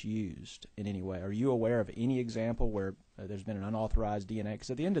been misused in any way. Are you aware of any example where there's been an unauthorized DNA?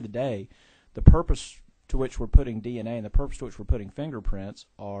 Because at the end of the day, the purpose to which we're putting DNA and the purpose to which we're putting fingerprints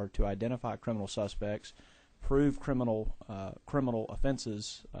are to identify criminal suspects, prove criminal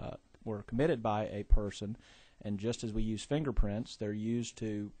offenses were committed by a person, and just as we use fingerprints, they're used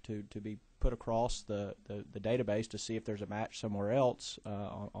to be put across the database to see if there's a match somewhere else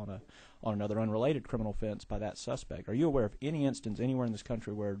on another unrelated criminal offense by that suspect. Are you aware of any instance anywhere in this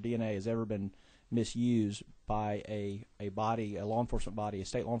country where DNA has ever been misused by a law enforcement body, a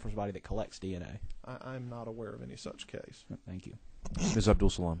state law enforcement body that collects DNA? I'm not aware of any such case. Thank you. Ms.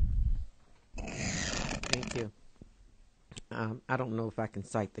 Abdul Salam. Thank you. I don't know if I can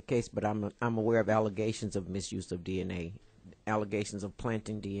cite the case, but I'm aware of allegations of misuse of DNA, allegations of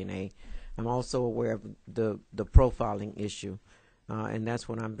planting DNA. I'm also aware of the profiling issue, and that's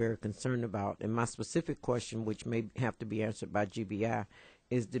what I'm very concerned about. And my specific question, which may have to be answered by GBI,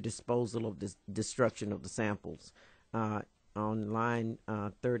 is the disposal of the destruction of the samples. On line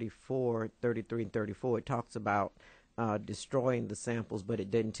 34, 33, and 34, it talks about destroying the samples, but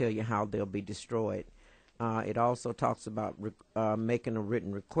it didn't tell you how they'll be destroyed. It also talks about making a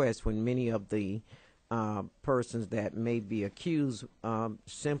written request when many of the persons that may be accused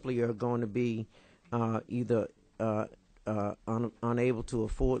simply are going to be either unable to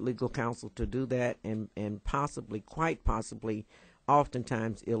afford legal counsel to do that, and possibly, quite possibly,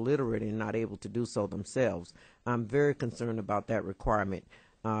 oftentimes illiterate and not able to do so themselves. I'm very concerned about that requirement.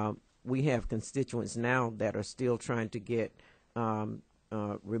 We have constituents now that are still trying to get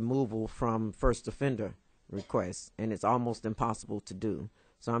removal from first offender requests, and it's almost impossible to do.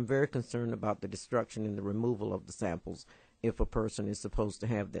 So I'm very concerned about the destruction and the removal of the samples if a person is supposed to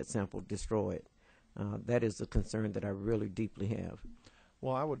have that sample destroyed. That is a concern that I really deeply have.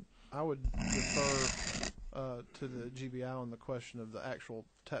 Well, I would defer to the GBI on the question of the actual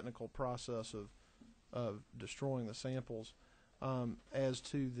technical process of destroying the samples. As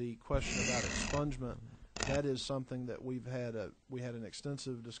to the question about expungement, that is something that we had an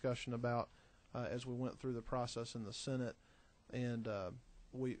extensive discussion about as we went through the process in the Senate, and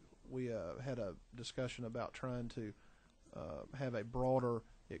we had a discussion about trying to have a broader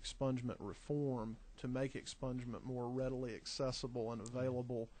expungement reform to make expungement more readily accessible and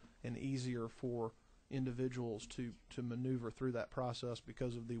available and easier for individuals to maneuver through that process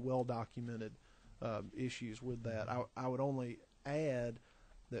because of the well-documented issues with that. I would only add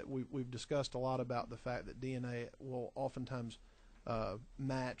that we've discussed a lot about the fact that DNA will oftentimes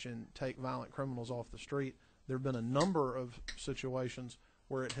match and take violent criminals off the street. There have been a number of situations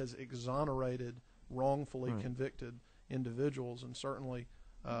where it has exonerated wrongfully convicted individuals, and certainly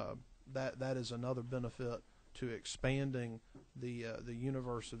that is another benefit to expanding the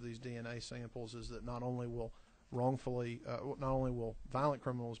universe of these DNA samples, is that not only will violent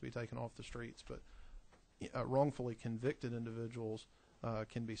criminals be taken off the streets, but wrongfully convicted individuals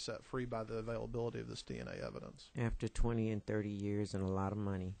can be set free by the availability of this DNA evidence. After 20 and 30 years and a lot of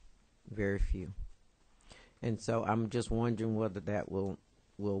money, very few. And so I'm just wondering whether that will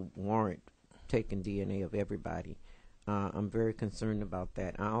warrant taking DNA of everybody. I'm very concerned about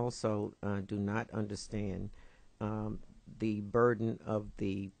that. I also do not understand the burden of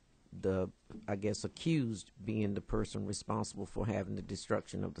the I guess accused being the person responsible for having the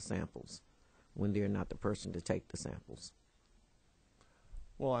destruction of the samples when they're not the person to take the samples.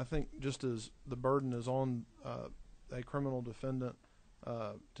 Well, I think just as the burden is on a criminal defendant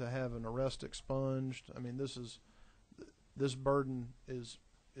to have an arrest expunged, I mean, this burden is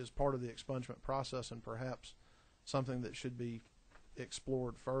part of the expungement process, and perhaps something that should be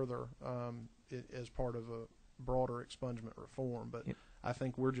explored further as part of a broader expungement reform. But I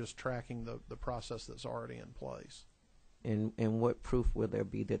think we're just tracking the process that's already in place. And what proof will there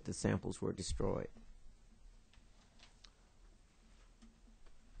be that the samples were destroyed?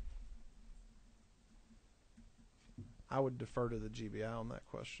 I would defer to the GBI on that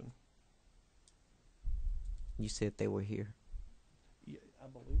question. You said they were here. Yeah, I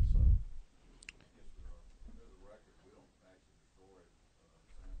believe so.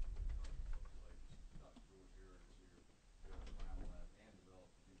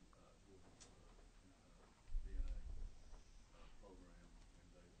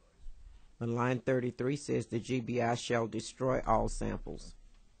 But line 33 says the GBI shall destroy all samples.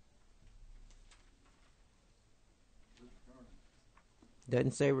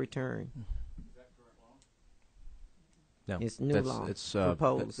 Doesn't say return. No, it's new law. It's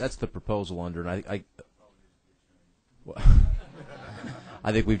proposed. That's the proposal under, and well,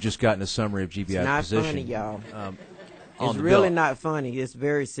 I think we've just gotten a summary of GBI's it's not position. Funny, y'all. It's On the really bill. not funny. It's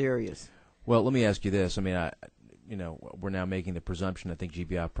very serious. Well, let me ask you this. I mean, we're now making the presumption. I think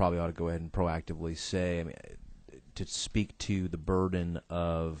GBI probably ought to go ahead and proactively say, I mean, to speak to the burden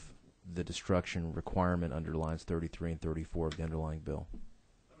of the destruction requirement under lines 33 and 34 of the underlying bill.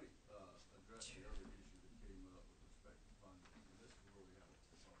 Let me address the other issue that came up with respect to funding. And this is where we have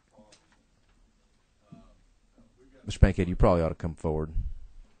some problems. Mr. Bankhead, you probably ought to come forward.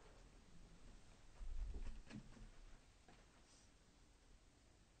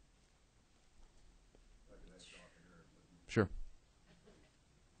 Sure.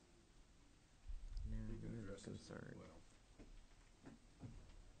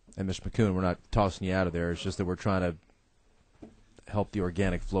 And Mr. McCoon, we're not tossing you out of there. It's just that we're trying to help the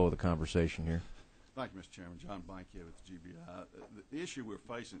organic flow of the conversation here. Thank you, Mr. Chairman. John Bankhead with the GBI. The issue we're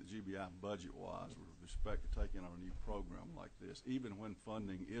facing at the GBI budget-wise with respect to taking on a new program like this, even when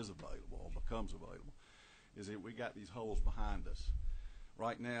funding is available or becomes available, is that we got these holes behind us.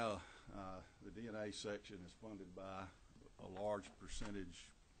 Right now, the DNA section is funded by a large percentage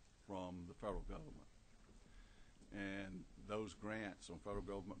from the federal government. And those grants, on federal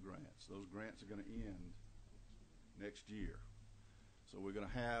government grants, those grants are going to end next year. So we're going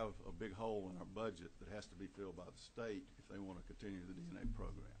to have a big hole in our budget that has to be filled by the state if they want to continue the DNA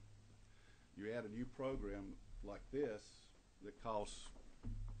program. You add a new program like this that costs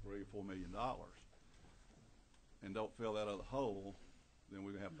 $3 or $4 million and don't fill that other hole, then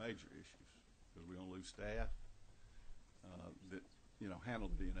we're going to have major issues because we're going to lose staff that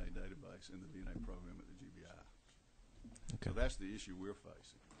handle the DNA database and the DNA program at the GBI. Okay. So that's the issue we're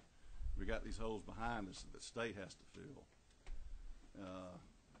facing. We got these holes behind us that the state has to fill.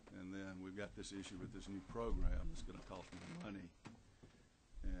 And then we've got this issue with this new program that's going to cost more money.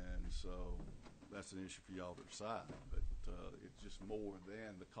 And so that's an issue for y'all to decide. But it's just more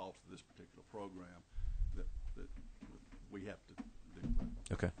than the cost of this particular program that we have to do.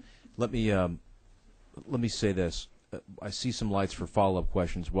 Okay. Let me say this. I see some lights for follow-up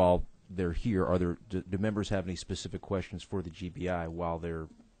questions while they're here. Do members have any specific questions for the GBI while they're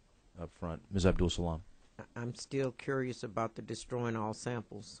up front? Ms. Abdul Salam. I'm still curious about the destroying all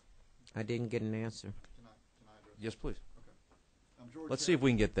samples. I didn't get an answer. Can I address Yes, please. that? George Let's see if we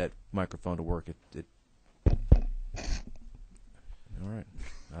can get that microphone to work. All right.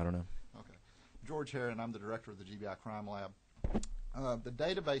 I don't know. Okay. George Herron, I'm the director of the GBI Crime Lab. The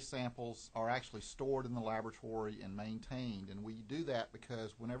database samples are actually stored in the laboratory and maintained, and we do that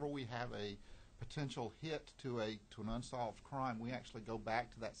because whenever we have a potential hit to an unsolved crime, we actually go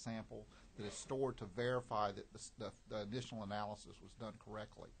back to that sample that is stored to verify that the initial analysis was done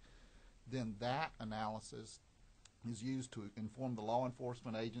correctly. Then that analysis is used to inform the law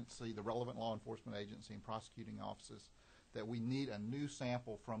enforcement agency, the relevant law enforcement agency and prosecuting offices, that we need a new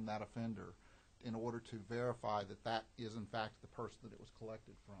sample from that offender in order to verify that that is in fact the person that it was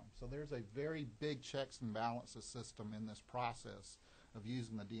collected from. So there's a very big checks and balances system in this process of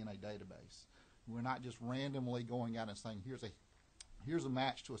using the DNA database. We're not just randomly going out and saying here's a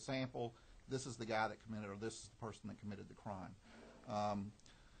match to a sample, this is the guy that committed, or this is the person that committed the crime.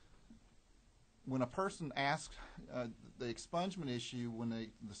 When a person asks the expungement issue, when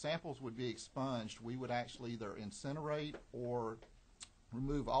the samples would be expunged, we would actually either incinerate or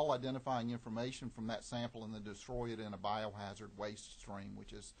remove all identifying information from that sample and then destroy it in a biohazard waste stream,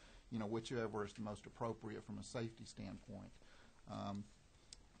 which is, whichever is the most appropriate from a safety standpoint.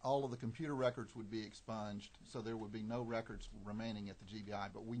 All of the computer records would be expunged, so there would be no records remaining at the GBI,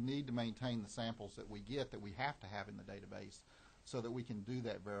 but we need to maintain the samples that we get that we have to have in the database so that we can do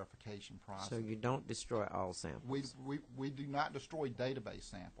that verification process. So you don't destroy all samples? We do not destroy database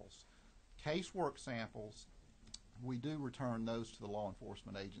samples. Casework samples, we do return those to the law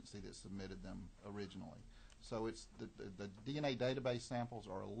enforcement agency that submitted them originally. So it's the DNA database samples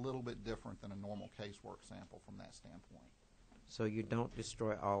are a little bit different than a normal casework sample from that standpoint. So you don't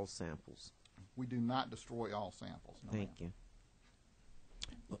destroy all samples? We do not destroy all samples. No, Thank you.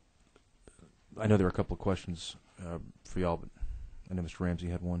 I know there are a couple of questions for y'all, but I know Mr. Ramsey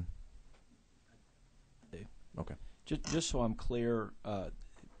had one. Okay. Just so I'm clear,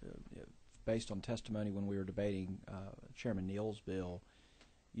 based on testimony when we were debating Chairman Neal's bill,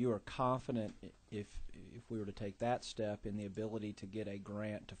 you are confident if we were to take that step in the ability to get a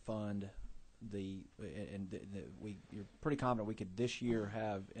grant to fund you're pretty confident we could this year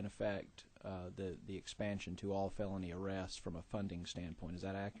have in effect the expansion to all felony arrests from a funding standpoint. Is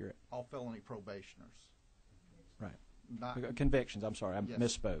that accurate? All felony probationers. Right. Not convictions. I'm sorry, I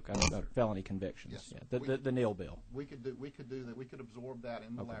misspoke. I mean, felony convictions. Yes. Yeah. The Neal bill. We could do that. We could absorb that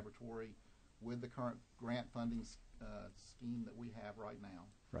in the laboratory with the current grant funding scheme that we have right now.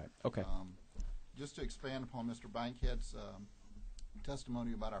 Right. Okay. Just to expand upon Mr. Bankhead's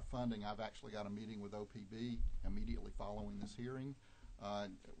testimony about our funding, I've actually got a meeting with OPB immediately following this hearing,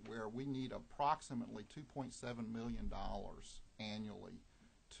 where we need approximately $2.7 million annually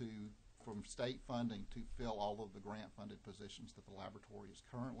from state funding to fill all of the grant-funded positions that the laboratory is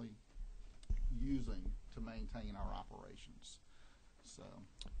currently using to maintain our operations. So,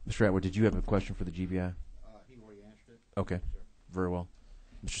 Mr. Atwood, did you have a question for the GBI? he already answered it. Okay. Sure. Very well.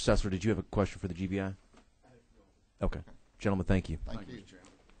 Mr. Sessler, did you have a question for the GBI? Okay. Gentlemen, thank you. Thank you.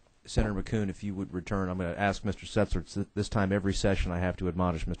 Senator McCoon, if you would return, I'm going to ask Mr. Sessler. This time, every session, I have to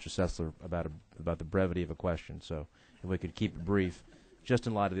admonish Mr. Sessler about the brevity of a question. So, if we could keep it brief, just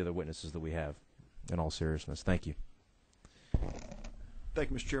in light of the other witnesses that we have. In all seriousness, thank you. Thank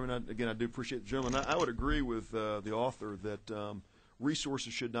you, Mr. Chairman. Again, I do appreciate the gentleman. I would agree with the author that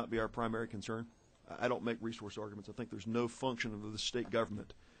resources should not be our primary concern. I don't make resource arguments. I think there's no function of the state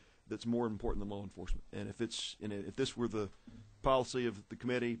government that's more important than law enforcement. And if this were the policy of the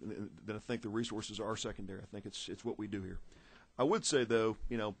committee, then I think the resources are secondary. I think it's what we do here. I would say, though,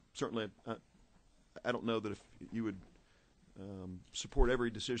 certainly I don't know that if you would support every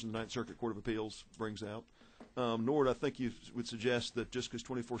decision the Ninth Circuit Court of Appeals brings out. nor do I think you would suggest that just because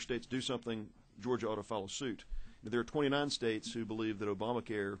 24 states do something, Georgia ought to follow suit. There are 29 states who believe that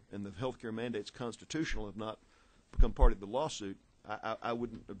Obamacare and the health care mandates constitutional, have not become part of the lawsuit. I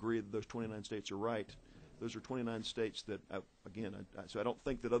wouldn't agree that those 29 states are right. Those are 29 states that, so I don't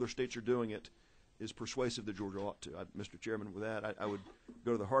think that other states are doing it is persuasive that Georgia ought to. Mr. Chairman, with that, I would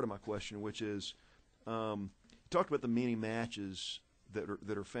go to the heart of my question, which is, you talked about the many matches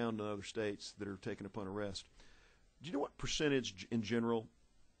that are found in other states that are taken upon arrest. Do you know what percentage in general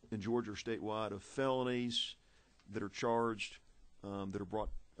in Georgia or statewide of felonies that are charged, that are brought,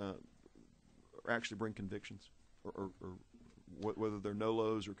 or actually bring convictions, or whether they're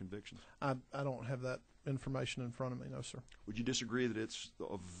no-los or convictions? I don't have that information in front of me, no, sir. Would you disagree that it's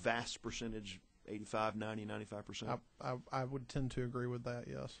a vast percentage, 85, 90, 95%? I would tend to agree with that,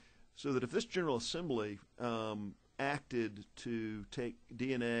 yes. So that if this General Assembly acted to take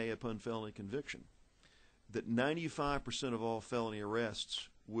DNA upon felony conviction, that 95% of all felony arrests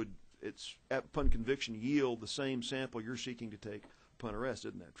would, upon conviction, yield the same sample you're seeking to take upon arrest.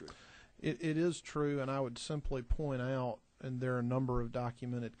 Isn't that true? It is true, and I would simply point out, and there are a number of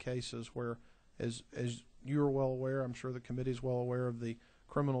documented cases where, as you're well aware, I'm sure the committee is well aware of the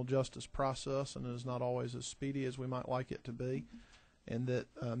criminal justice process, and it is not always as speedy as we might like it to be, and that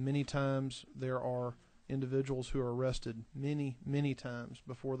many times there are individuals who are arrested many times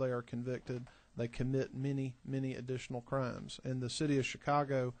before they are convicted. They commit many additional crimes. And the City of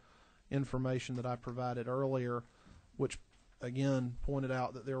Chicago information that I provided earlier, which again pointed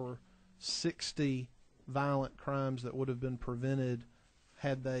out that there were 60 violent crimes that would have been prevented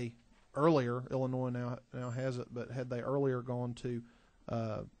had they earlier, Illinois now has it, but had they earlier gone to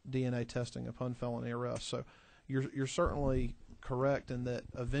DNA testing upon felony arrest. So you're certainly correct in that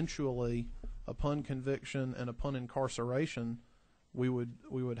eventually, upon conviction and upon incarceration, we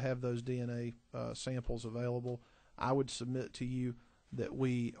would have those DNA samples available. I would submit to you that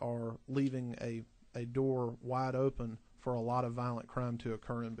we are leaving a door wide open for a lot of violent crime to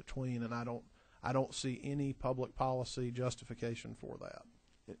occur in between, and I don't see any public policy justification for that.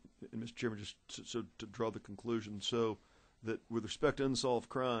 And Mr. Chairman, just so to draw the conclusion, so that with respect to unsolved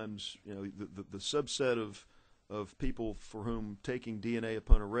crimes, you know, the subset of people for whom taking DNA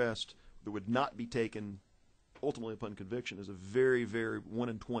upon arrest that would not be taken ultimately upon conviction is a very, very 1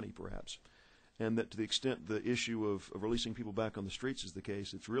 in 20 perhaps. And that to the extent the issue of releasing people back on the streets is the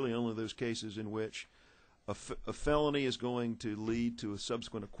case, it's really only those cases in which a felony is going to lead to a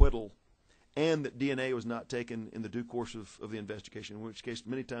subsequent acquittal, and that DNA was not taken in the due course of the investigation, in which case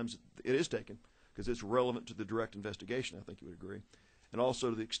many times it is taken because it's relevant to the direct investigation, I think you would agree. And also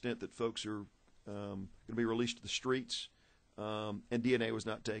to the extent that folks are going to be released to the streets and DNA was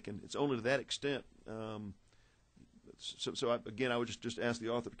not taken, it's only to that extent. Again, I would just ask the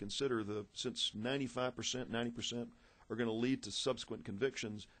author to consider since 95%, 90% are going to lead to subsequent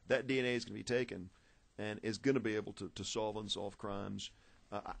convictions, that DNA is going to be taken and is going to be able to solve unsolved crimes.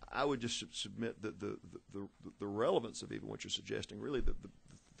 I would just submit that the relevance of even what you're suggesting, really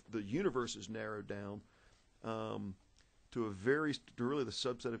the universe is narrowed down to really the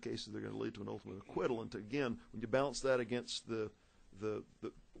subset of cases that are going to lead to an ultimate acquittal. And again, when you balance that against the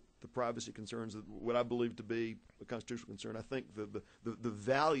privacy concerns, what I believe to be a constitutional concern, I think the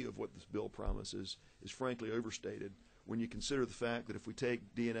value of what this bill promises is frankly overstated when you consider the fact that if we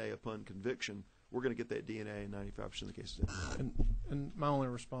take DNA upon conviction, we're going to get that DNA in 95% of the cases. And my only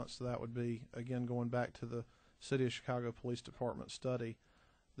response to that would be, again, going back to the City of Chicago Police Department study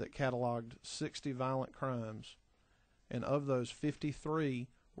that cataloged 60 violent crimes, and of those 53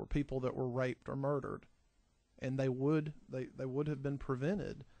 were people that were raped or murdered, and they would have been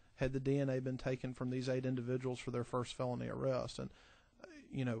prevented had the DNA been taken from these 8 individuals for their first felony arrest. And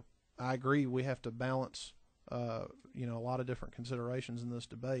I agree we have to balance a lot of different considerations in this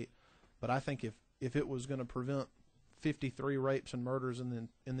debate, but I think if it was going to prevent 53 rapes and murders in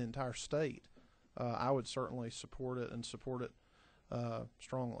the entire state, I would certainly support it and support it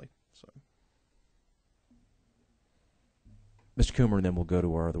strongly. So, Mr. Coomer, and then we'll go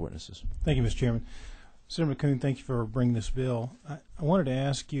to our other witnesses. Thank you, Mr. Chairman. Senator McCoon, thank you for bringing this bill. I wanted to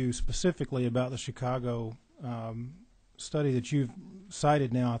ask you specifically about the Chicago study that you've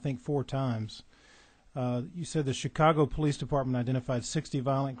cited now, I think 4 times. You said the Chicago Police Department identified 60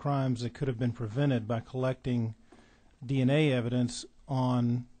 violent crimes that could have been prevented by collecting DNA evidence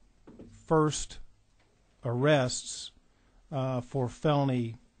on first arrests for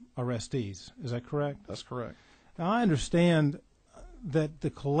felony arrestees. Is that correct? That's correct. Now, I understand that the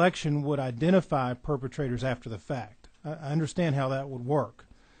collection would identify perpetrators after the fact. I understand how that would work.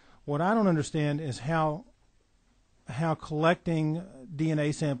 What I don't understand is how collecting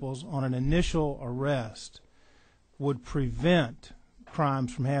DNA samples on an initial arrest would prevent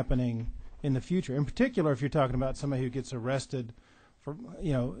crimes from happening in the future. In particular, if you're talking about somebody who gets arrested for,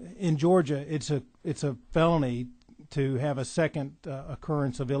 in Georgia, it's a felony to have a second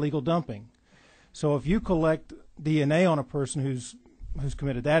occurrence of illegal dumping. So if you collect DNA on a person who's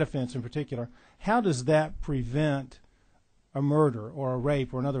committed that offense in particular, how does that prevent a murder or a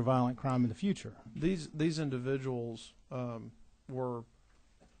rape or another violent crime in the future? These individuals were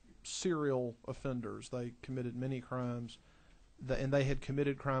serial offenders. They committed many crimes, and they had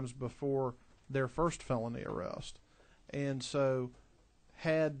committed crimes before their first felony arrest. And so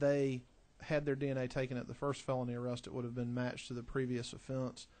had they had their DNA taken at the first felony arrest, it would have been matched to the previous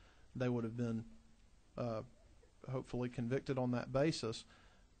offense. They would have been hopefully convicted on that basis.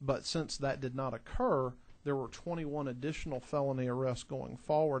 But since that did not occur, there were 21 additional felony arrests going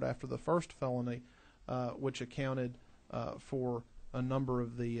forward after the first felony, which accounted for a number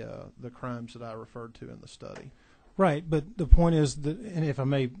of the crimes that I referred to in the study. Right, but the point is that, and if I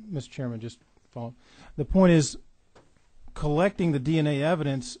may, Mr. Chairman, just follow. The point is, collecting the DNA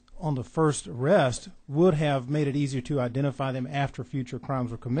evidence on the first arrest would have made it easier to identify them after future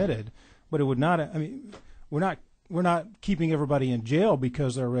crimes were committed, but it would not. I mean, we're not keeping everybody in jail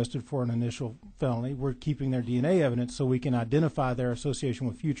because they're arrested for an initial felony. We're keeping their DNA evidence so we can identify their association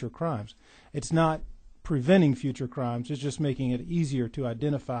with future crimes. It's not preventing future crimes. It's just making it easier to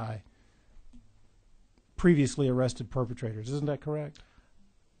identify previously arrested perpetrators. Isn't that correct?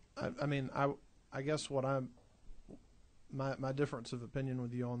 I guess what my difference of opinion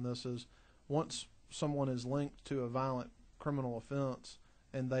with you on this is, once someone is linked to a violent criminal offense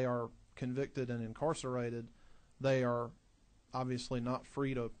and they are convicted and incarcerated, they are obviously not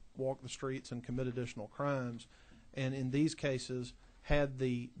free to walk the streets and commit additional crimes. And in these cases, had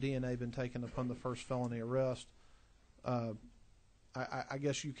the DNA been taken upon the first felony arrest, I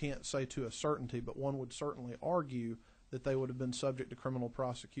guess you can't say to a certainty, but one would certainly argue that they would have been subject to criminal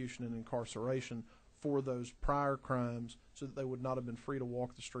prosecution and incarceration for those prior crimes, so that they would not have been free to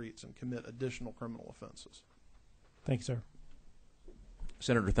walk the streets and commit additional criminal offenses. Thank you, sir.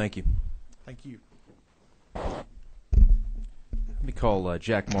 Senator, thank you. Thank you. Let me call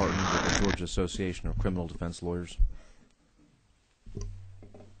Jack Martin with the Georgia Association of Criminal Defense Lawyers.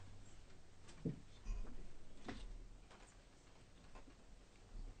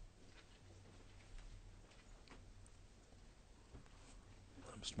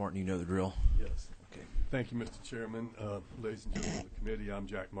 Mr. Martin, you know the drill. Yes. Okay. Thank you, Mr. Chairman. Ladies and gentlemen of the committee, I'm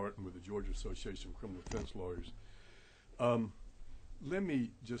Jack Martin with the Georgia Association of Criminal Defense Lawyers. Let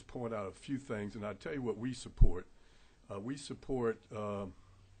me just point out a few things, and I'll tell you what we support. We support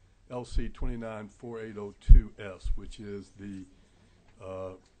LC 294802S, which is the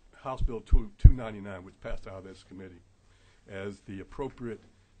House Bill 299, which passed out of this committee, as the appropriate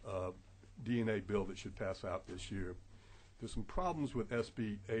DNA bill that should pass out this year. There's some problems with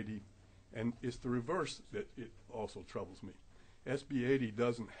SB 80, and it's the reverse that it also troubles me. SB 80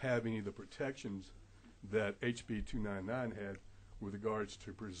 doesn't have any of the protections that HB 299 had with regards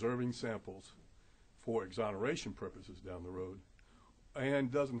to preserving samples for exoneration purposes down the road,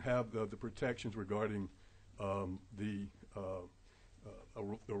 and doesn't have the protections regarding the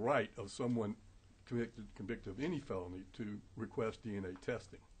right of someone convicted of any felony to request DNA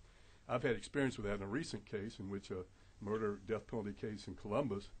testing. I've had experience with that in a recent case in which a murder death penalty case in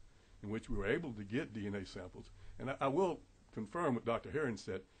Columbus, in which we were able to get DNA samples. And I will confirm what Dr. Herron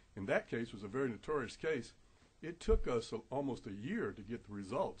said. In that case, was a very notorious case. It took us almost a year to get the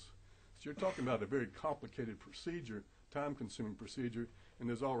results. So you're talking about a very complicated procedure, time-consuming procedure, and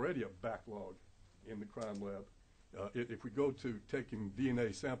there's already a backlog in the crime lab. If we go to taking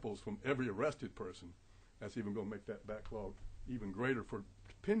DNA samples from every arrested person, that's even going to make that backlog even greater for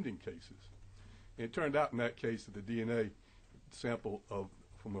pending cases. And it turned out in that case that the DNA sample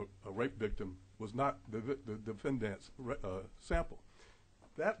from a rape victim was not the defendant's sample.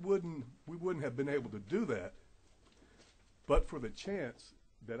 We wouldn't have been able to do that, but for the chance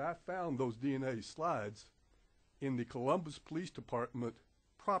that I found those DNA slides in the Columbus Police Department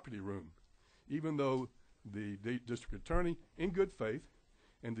property room, even though the district attorney, in good faith,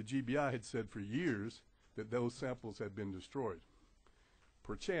 and the GBI had said for years that those samples had been destroyed.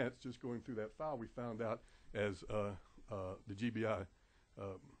 Perchance, just going through that file, we found out, as the GBI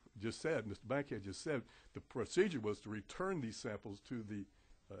just said, Mr. Bankhead just said, the procedure was to return these samples to the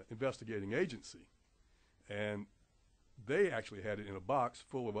investigating agency. And they actually had it in a box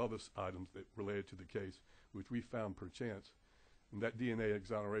full of other items that related to the case, which we found perchance. And that DNA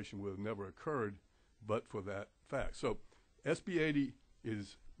exoneration would have never occurred but for that fact. So SB 80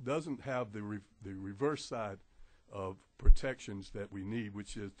 doesn't have the reverse side of protections that we need,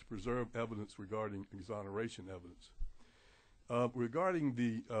 which is to preserve evidence regarding exoneration evidence. Regarding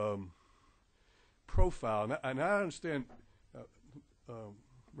the profile, and I understand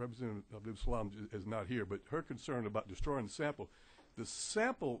Representative Abdul Salam is not here, but her concern about destroying the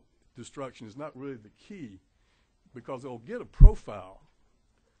sample destruction is not really the key, because they'll get a profile,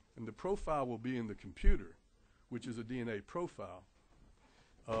 and the profile will be in the computer, which is a DNA profile.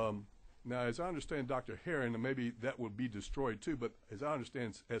 Now, as I understand Dr. Herron, and maybe that will be destroyed too, but as I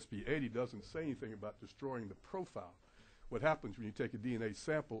understand, SB 80 doesn't say anything about destroying the profile. What happens when you take a DNA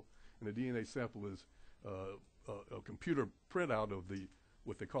sample, and the DNA sample is a computer printout of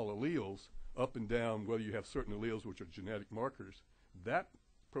what they call alleles, up and down, whether you have certain alleles, which are genetic markers, that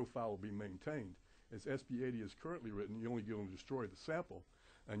profile will be maintained. As SB 80 is currently written, you only going to destroy the sample,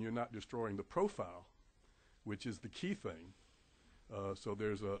 and you're not destroying the profile, which is the key thing. So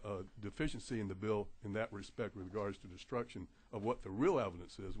there's a deficiency in the bill in that respect with regards to destruction of what the real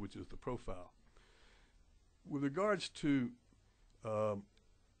evidence is, which is the profile. With regards to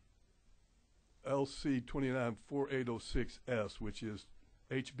LC 294806S, which is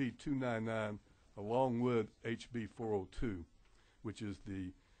HB 299 along with HB 402, which is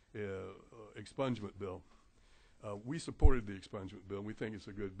the expungement bill. We supported the expungement bill, and we think it's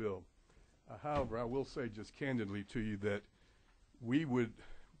a good bill. However, I will say just candidly to you that we would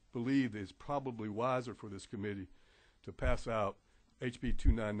believe it's probably wiser for this committee to pass out HB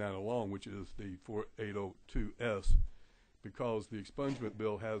 299 along, which is the 4802S, because the expungement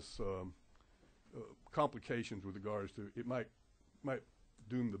bill has complications with regards to it might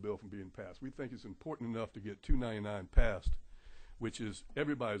doom the bill from being passed. We think it's important enough to get 299 passed, which is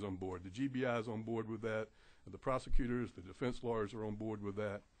everybody's on board. The GBI is on board with that. The prosecutors, the defense lawyers are on board with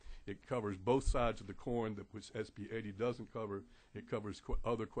that. It covers both sides of the coin, which SB 80 doesn't cover. It covers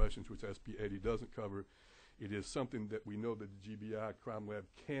other questions which SB 80 doesn't cover. It is something that we know that the GBI Crime Lab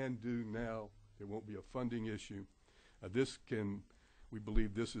can do now. There won't be a funding issue. We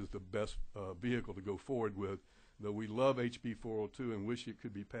believe this is the best vehicle to go forward with. Though we love HB 402 and wish it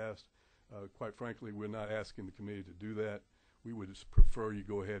could be passed, quite frankly, we're not asking the committee to do that. We would just prefer you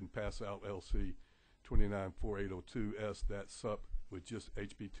go ahead and pass out LC 294802S, that SUP, with just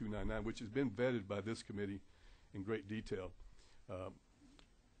HB 299, which has been vetted by this committee in great detail.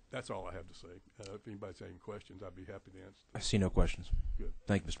 That's all I have to say. If anybody's has any questions, I'd be happy to answer them. I see no questions. Good.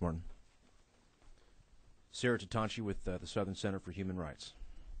 Thank you, Mr. Martin. Sarah Tatanchi with the Southern Center for Human Rights.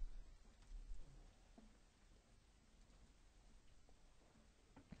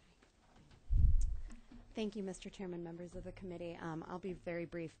 Thank you, Mr. Chairman, members of the committee. I'll be very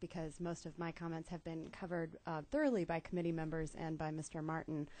brief because most of my comments have been covered thoroughly by committee members and by Mr.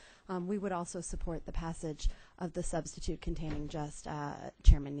 Martin. We would also support the passage of the substitute containing just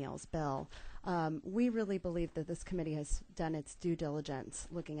Chairman Neal's bill. We really believe that this committee has done its due diligence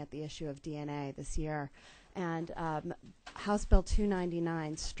looking at the issue of DNA this year. And House Bill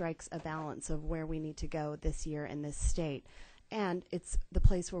 299 strikes a balance of where we need to go this year in this state. And it's the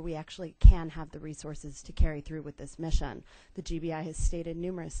place where we actually can have the resources to carry through with this mission. The GBI has stated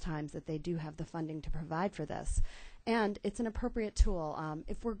numerous times that they do have the funding to provide for this. And it's an appropriate tool.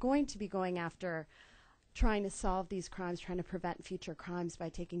 If we're going to be going after trying to solve these crimes, trying to prevent future crimes by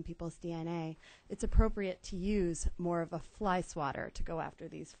taking people's DNA, it's appropriate to use more of a fly swatter to go after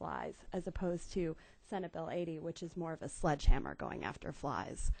these flies, as opposed to Senate Bill 80, which is more of a sledgehammer going after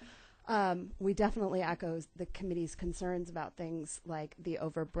flies. We definitely echo the committee's concerns about things like the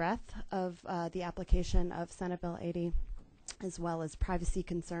overbreadth of the application of Senate Bill 80, as well as privacy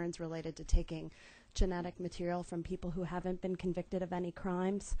concerns related to taking genetic material from people who haven't been convicted of any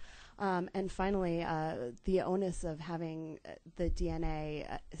crimes. And finally, the onus of having the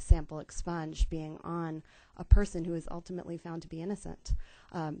DNA sample expunged being on a person who is ultimately found to be innocent.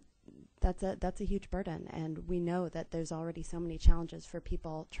 That's a huge burden, and we know that there's already so many challenges for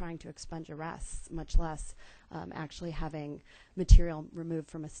people trying to expunge arrests, much less actually having material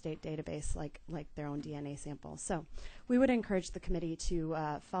removed from a state database like their own DNA sample. So we would encourage the committee to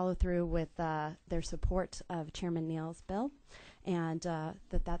follow through with their support of Chairman Neal's bill, and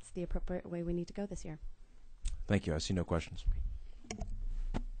that's the appropriate way we need to go this year. Thank you. I see no questions.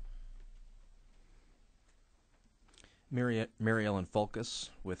 Mary Ellen Fulkus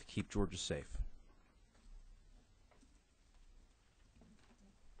with Keep Georgia Safe.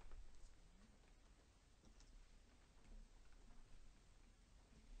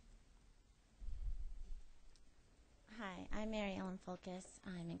 Hi, I'm Mary Ellen Fulkus.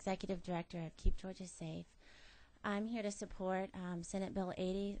 I'm Executive Director of Keep Georgia Safe. I'm here to support Senate Bill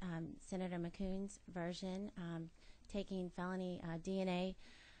 80, Senator McCoon's version, taking felony DNA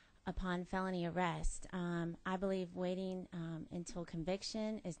upon felony arrest. I believe waiting until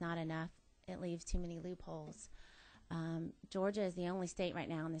conviction is not enough. It leaves too many loopholes. Georgia is the only state right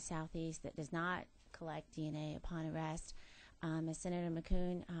now in the southeast that does not collect DNA upon arrest. As Senator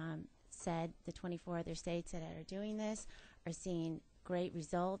McCoon said, the 24 other states that are doing this are seeing great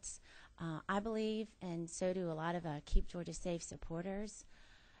results. I believe, and so do a lot of Keep Georgia Safe supporters,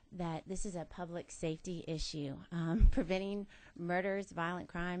 that this is a public safety issue. Preventing murders, violent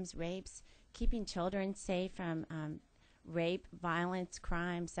crimes, rapes, keeping children safe from rape, violence,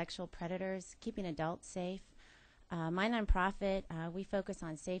 crime, sexual predators, keeping adults safe. My nonprofit, we focus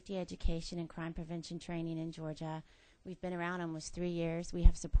on safety education and crime prevention training in Georgia. We've been around almost 3 years. We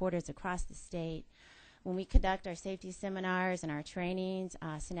have supporters across the state. When we conduct our safety seminars and our trainings,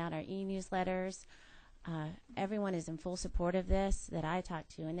 send out our e-newsletters, everyone is in full support of this that I talk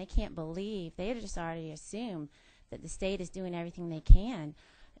to, and they can't believe, they just already assume that the state is doing everything they can.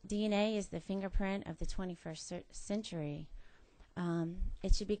 DNA is the fingerprint of the 21st century.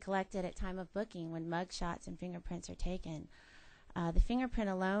 It should be collected at time of booking when mug shots and fingerprints are taken. The fingerprint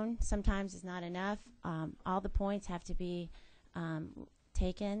alone sometimes is not enough. All the points have to be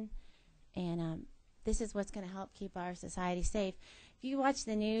taken, and this is what's going to help keep our society safe. If you watch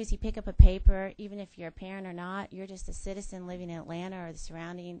the news, you pick up a paper, even if you're a parent or not, you're just a citizen living in Atlanta or the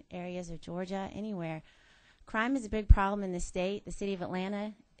surrounding areas of Georgia, anywhere. Crime is a big problem in the state. The city of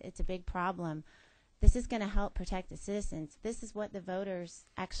Atlanta, it's a big problem. This is going to help protect the citizens. This is what the voters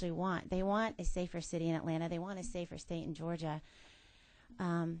actually want. They want a safer city in Atlanta. They want a safer state in Georgia.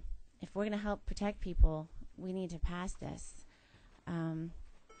 If we're going to help protect people, we need to pass this.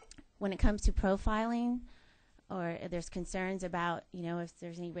 When it comes to profiling, or there's concerns about, if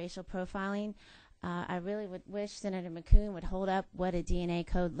there's any racial profiling, I really would wish Senator McCoon would hold up what a DNA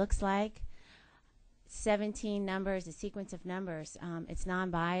code looks like. 17 numbers, a sequence of numbers. It's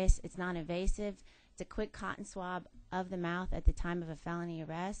non-biased, it's non-invasive. It's a quick cotton swab of the mouth at the time of a felony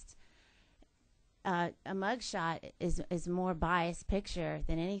arrest. A mugshot is more biased picture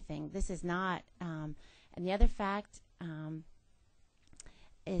than anything. This is not. And the other fact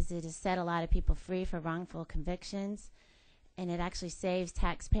is it has set a lot of people free for wrongful convictions, and it actually saves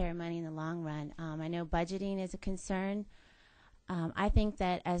taxpayer money in the long run. I know budgeting is a concern. I think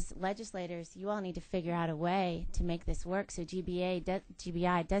that as legislators, you all need to figure out a way to make this work so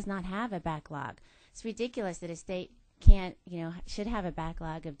GBI does not have a backlog. It's ridiculous that a state can't, should have a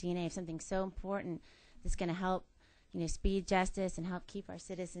backlog of DNA of something so important that's going to help, speed justice and help keep our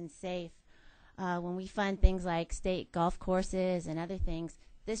citizens safe. When we fund things like state golf courses and other things,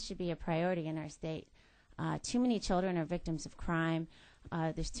 this should be a priority in our state. Too many children are victims of crime.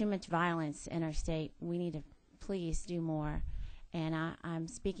 There's too much violence in our state. We need to please do more. And I'm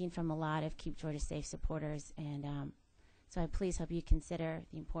speaking from a lot of Keep Georgia Safe supporters, and so I please hope you consider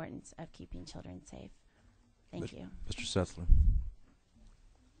the importance of keeping children safe. Thank you. Mr. Setzler.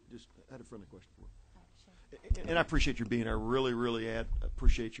 Just had a friendly question for you. And I appreciate your being here. I really, really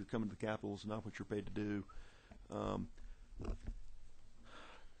appreciate your coming to the Capitol. It's not what you're paid to do.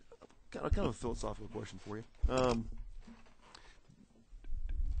 Kind of a philosophical question for you.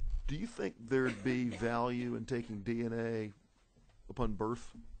 Do you think there'd be value in taking DNA upon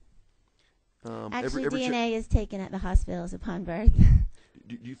birth? Actually, DNA is taken at the hospitals upon birth.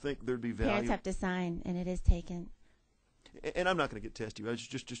 Do you think there'd be value? Parents have to sign, and it is taken. And I'm not going to get testy. It's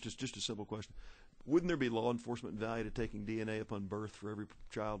just a simple question. Wouldn't there be law enforcement value to taking DNA upon birth for every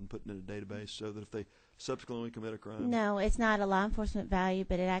child and putting it in a database so that if they subsequently commit a crime? No, it's not a law enforcement value,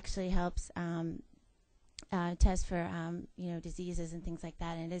 but it actually helps test for diseases and things like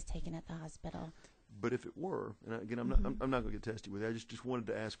that, and it is taken at the hospital. But if it were, and again, I'm not going to get testy with it. I just wanted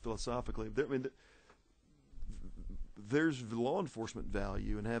to ask philosophically. There's law enforcement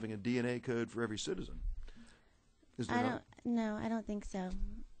value in having a DNA code for every citizen. Is there not? No, I don't think so.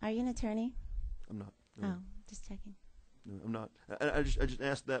 Are you an attorney? I'm not. No. Oh, just checking. No, I'm not. I just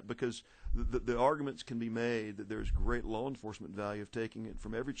asked that because the arguments can be made that there's great law enforcement value of taking it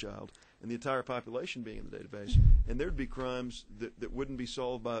from every child and the entire population being in the database, and there'd be crimes that wouldn't be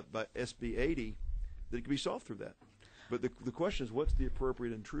solved by SB 80 that could be solved through that. But the question is, what's the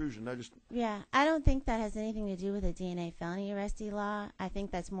appropriate intrusion? I don't think that has anything to do with a DNA felony arrestee law. I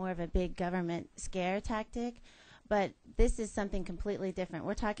think that's more of a big government scare tactic. But this is something completely different.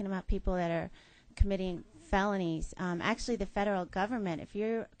 We're talking about people that are committing felonies. Actually, the federal government, if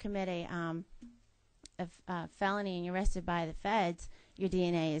you commit a felony and you're arrested by the feds, your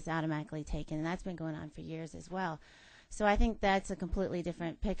DNA is automatically taken, and that's been going on for years as well. So I think that's a completely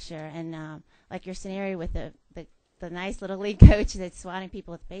different picture. And like your scenario with the nice little league coach that's swatting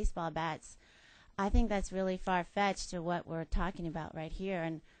people with baseball bats, I think that's really far-fetched to what we're talking about right here.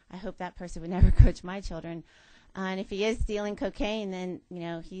 And I hope that person would never coach my children. And if he is stealing cocaine, then, you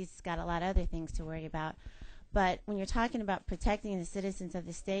know, he's got a lot of other things to worry about. But when you're talking about protecting the citizens of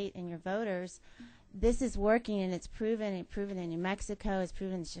the state and your voters, this is working, and it's proven. It's proven in New Mexico. It's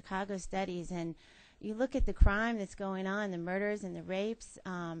proven in the Chicago studies. And you look at the crime that's going on, the murders and the rapes,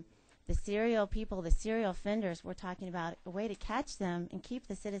 the serial people, the serial offenders. We're talking about a way to catch them and keep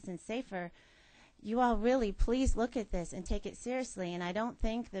the citizens safer. You all really please look at this and take it seriously. And I don't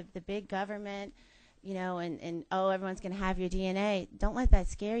think that the big government, you know, and oh, everyone's going to have your DNA. Don't let that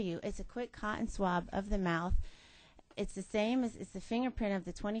scare you. It's a quick cotton swab of the mouth. It's the same as it's the fingerprint of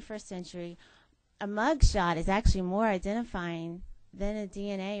the 21st century. A mug shot is actually more identifying than a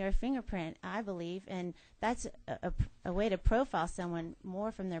DNA or a fingerprint, I believe, and that's a way to profile someone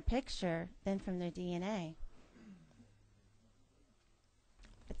more from their picture than from their DNA.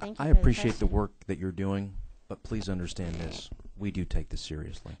 But thank you I for appreciate the question. work that you're doing, but please understand this. We do take this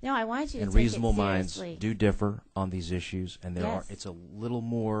seriously. No, I want you to and take it reasonable minds seriously. do differ on these issues, and there Yes. are. It's a little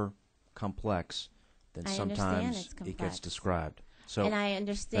more complex than I understand sometimes it's it complex. gets described. So and I that's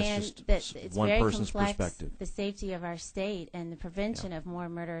understand just that it's one very person's complex, perspective. the safety of our state and the prevention of more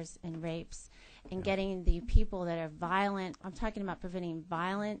murders and rapes, and Yeah. getting the people that are violent. I'm talking about preventing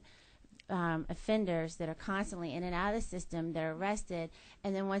violent offenders that are constantly in and out of the system. They're arrested,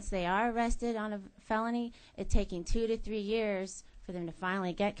 and then once they are arrested on a felony, it's taking 2 to 3 years for them to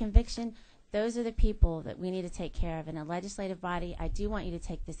finally get conviction. Those are the people that we need to take care of in a legislative body. I do want you to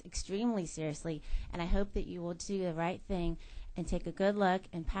take this extremely seriously, and I hope that you will do the right thing and take a good look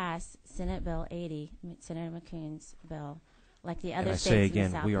and pass Senate Bill 80, Senator McCoon's bill, like the other and I states say in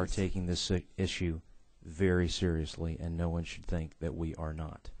the again, we are Southeast. taking this issue very seriously, and no one should think that we are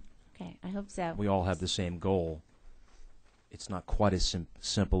not. Okay, I hope so. We all have the same goal. It's not quite as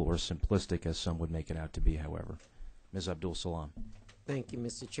simple or simplistic as some would make it out to be, however. Ms. Abdul Salam. Thank you,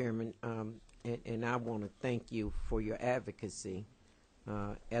 Mr. Chairman. And I want to thank you for your advocacy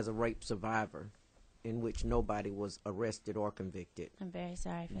as a rape survivor in which nobody was arrested or convicted. I'm very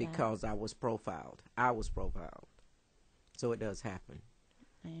sorry for that. Because I was profiled. I was profiled. So it does happen.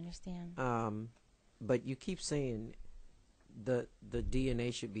 I understand. But you keep saying the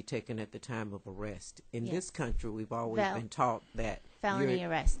DNA should be taken at the time of arrest. In Yes. this country, we've always been taught that felony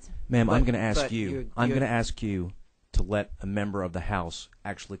arrest. Ma'am, I'm going to but ask you. you're- I'm you're- going to ask you to let a member of the House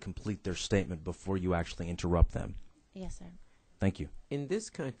actually complete their statement before you actually interrupt them. Yes, sir. Thank you. In this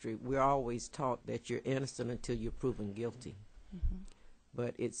country, we're always taught that you're innocent until you're proven guilty. Mm-hmm.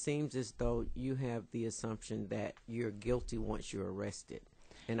 But it seems as though you have the assumption that you're guilty once you're arrested.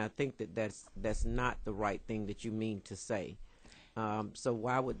 And I think that that's not the right thing that you mean to say. So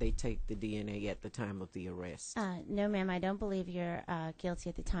why would they take the DNA at the time of the arrest? No, ma'am, I don't believe you're guilty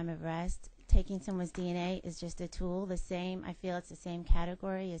at the time of arrest. Taking someone's DNA is just a tool. I feel it's the same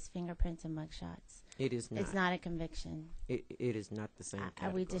category as fingerprints and mugshots. It is not. It's not a conviction. It is not the same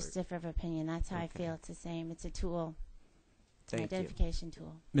category. We just differ of opinion. That's how I feel. It's the same. It's a tool. It's an Thank you. identification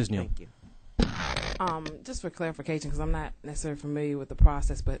tool. Ms. Neal. Thank you. Just for clarification, because I'm not necessarily familiar with the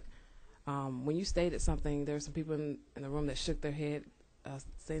process, but when you stated something, there were some people in the room that shook their head,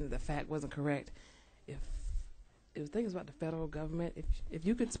 saying that the fact wasn't correct. If things about the federal government, if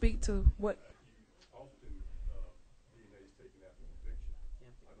you could speak to what. Often, DNA is taken after conviction.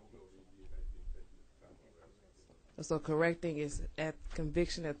 I don't know if DNA is being taken at the time of arrest. So correcting is at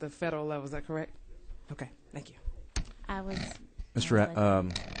conviction at the federal level. Is that correct? Okay, thank you.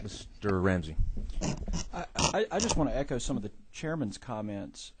 Mr. Ramsey. I just want to echo some of the chairman's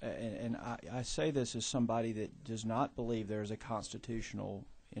comments, and I say this as somebody that does not believe there is a constitutional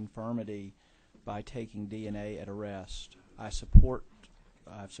infirmity by taking DNA at arrest. I've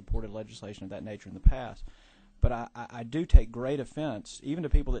supported legislation of that nature in the past, but I do take great offense, even to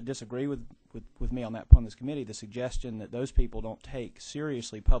people that disagree with me on this committee, the suggestion that those people don't take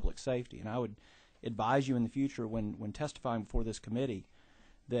seriously public safety. And I would advise you in the future when testifying before this committee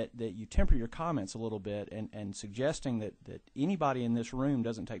that you temper your comments a little bit, and suggesting that anybody in this room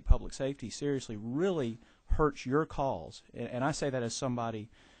doesn't take public safety seriously really hurts your cause. And I say that as somebody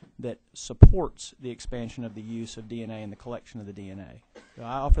that supports the expansion of the use of DNA and the collection of the DNA. So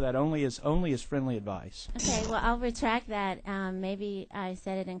I offer that only as friendly advice. Okay, well, I'll retract that. Maybe I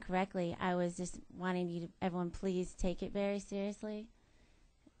said it incorrectly. I was just wanting everyone please take it very seriously.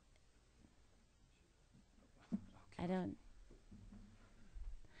 I don't.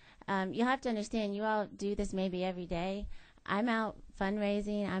 You'll have to understand, you all do this maybe every day. I'm out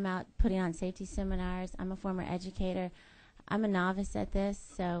fundraising. I'm out putting on safety seminars. I'm a former educator. I'm a novice at this,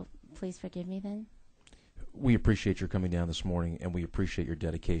 so please forgive me then. We appreciate your coming down this morning, and we appreciate your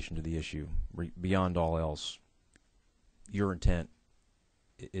dedication to the issue. Beyond all else, your intent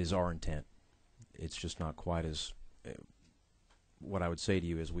is our intent. It's just not quite as. What I would say to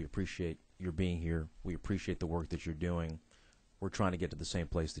you is we appreciate your being here. We appreciate the work that you're doing. We're trying to get to the same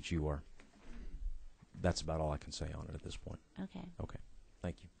place that you are. That's about all I can say on it at this point. Okay. Okay.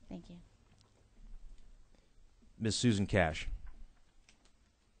 Thank you. Thank you. Ms. Susan Cash.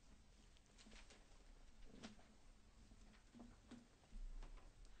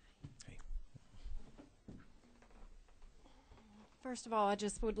 First of all, I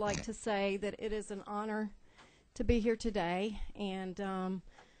just would like to say that it is an honor to be here today, and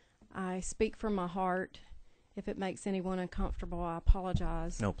I speak from my heart. If it makes anyone uncomfortable, I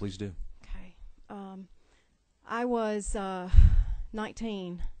apologize. No, please do. Okay. I was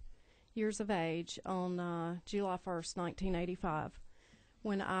 19 years of age on July 1st, 1985,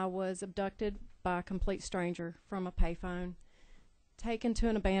 when I was abducted by a complete stranger from a payphone, taken to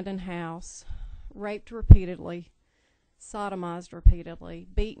an abandoned house, raped repeatedly, sodomized repeatedly,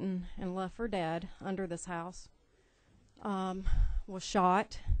 beaten, and left for dead under this house. Was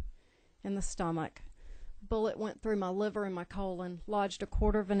shot in the stomach. Bullet went through my liver and my colon, lodged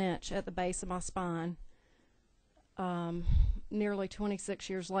 1/4 of an inch at the base of my spine. Nearly 26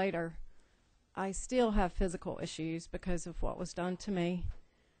 years later, I still have physical issues because of what was done to me.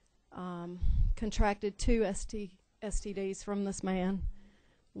 Contracted 2 STDs from this man.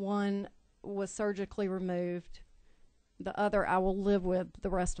 One was surgically removed. The other I will live with the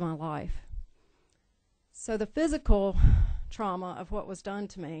rest of my life. So the physical trauma of what was done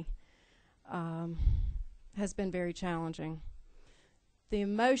to me has been very challenging. The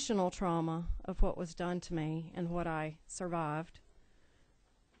emotional trauma of what was done to me and what I survived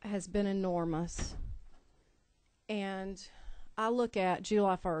has been enormous. And I look at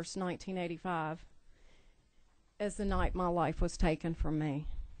July 1st, 1985 as the night my life was taken from me.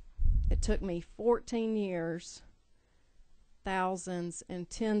 It took me 14 years, thousands and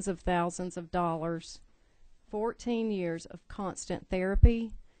tens of thousands of dollars, 14 years of constant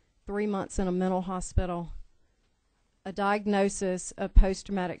therapy, 3 months in a mental hospital, a diagnosis of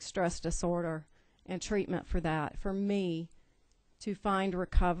post-traumatic stress disorder, and treatment for that, for me to find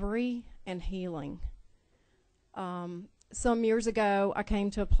recovery and healing. Some years ago, I came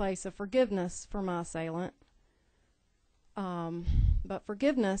to a place of forgiveness for my assailant. But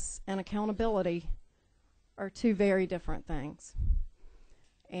forgiveness and accountability are 2 very different things.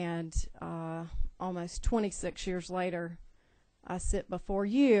 And almost 26 years later, I sit before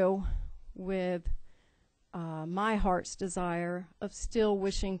you with my heart's desire of still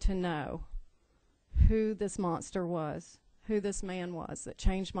wishing to know who this monster was, who this man was that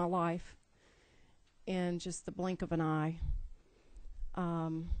changed my life in just the blink of an eye.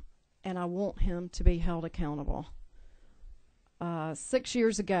 And I want him to be held accountable. 6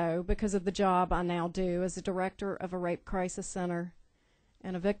 years ago, because of the job I now do as a director of a rape crisis center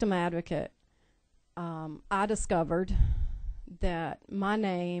and a victim advocate, I discovered that my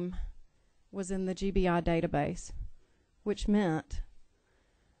name was in the GBI database, which meant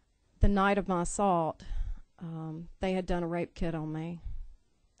the night of my assault, they had done a rape kit on me.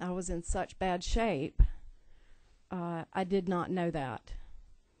 I was in such bad shape, I did not know that.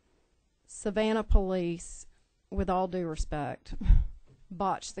 Savannah police, with all due respect,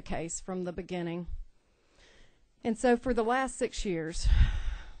 botched the case from the beginning. And so for the last 6 years,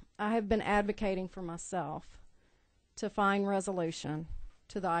 I have been advocating for myself to find resolution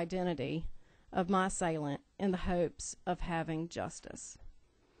to the identity of my assailant in the hopes of having justice.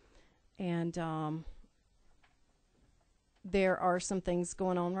 And there are some things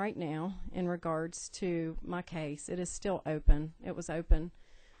going on right now in regards to my case. It is still open. It was open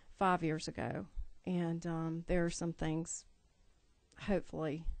 5 years ago. And there are some things,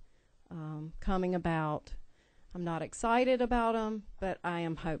 hopefully, coming about. I'm not excited about them, but I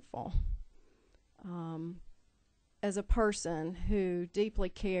am hopeful. As a person who deeply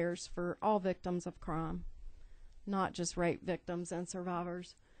cares for all victims of crime, not just rape victims and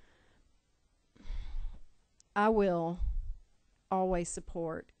survivors, I will always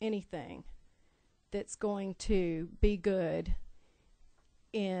support anything that's going to be good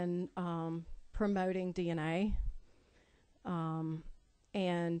in promoting DNA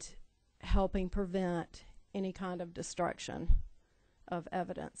and helping prevent any kind of destruction of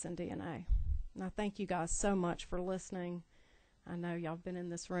evidence in DNA. And I thank you guys so much for listening. I know y'all have been in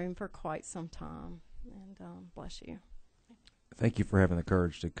this room for quite some time, and bless you. Thank you for having the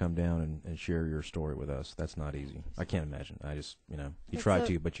courage to come down and share your story with us. That's not easy. I can't imagine. I just, you try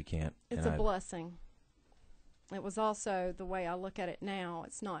to, but you can't. It's a blessing. It was also the way I look at it now.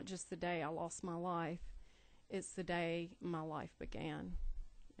 It's not just the day I lost my life. It's the day my life began.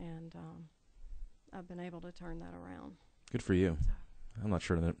 And I've been able to turn that around. Good for you. I'm not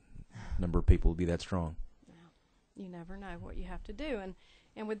sure the number of people would be that strong. You never know what you have to do.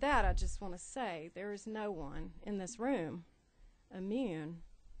 And with that, I just want to say there is no one in this room immune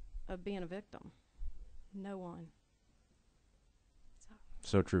of being a victim. No one.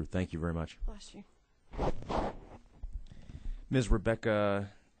 So true. Thank you very much. Bless you. Ms. Rebecca,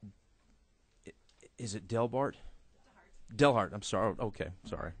 is it Delbart? Delhart. I'm sorry. Okay,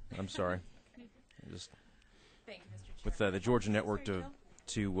 sorry. I'm sorry. Just Thank you, Mr. Chairman. with the Georgia Network to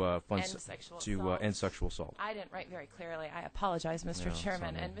end sexual assault. I didn't write very clearly. I apologize, Mr. No,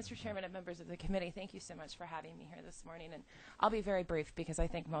 Chairman. sorry. And Mr. Chairman and members of the committee, thank you so much for having me here this morning. And I'll be very brief because I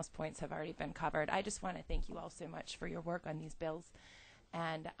think most points have already been covered. I just want to thank you all so much for your work on these bills.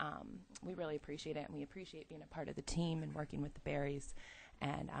 And we really appreciate it. And we appreciate being a part of the team and working with the Berries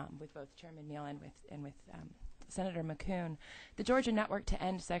and with both Chairman Neal and with Senator McCoon. The Georgia Network to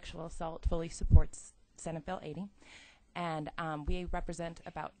End Sexual Assault fully supports Senate Bill 80. And we represent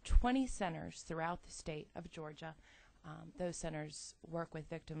about 20 centers throughout the state of Georgia. Those centers work with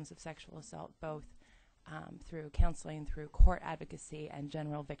victims of sexual assault, both through counseling, through court advocacy, and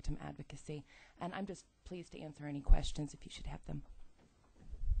general victim advocacy. And I'm just pleased to answer any questions if you should have them.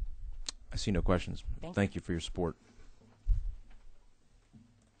 I see no questions. Thank you for your support.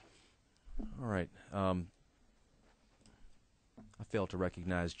 All right. I failed to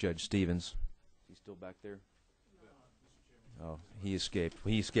recognize Judge Stevens. Is he still back there? Oh, he escaped.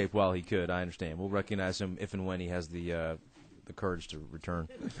 He escaped while he could. I understand. We'll recognize him if and when he has the courage to return.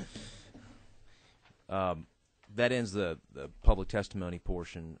 That ends the public testimony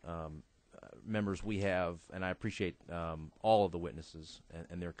portion. Members, we have, and I appreciate all of the witnesses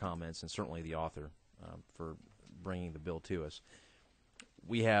and their comments, and certainly the author for bringing the bill to us.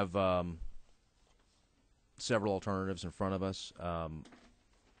 We have several alternatives in front of us.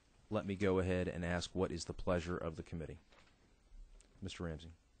 Let me go ahead and ask what is the pleasure of the committee. Mr. Ramsey.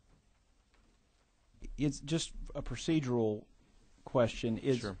 It's just a procedural question.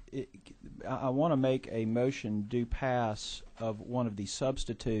 Sure. I want to make a motion do pass of one of these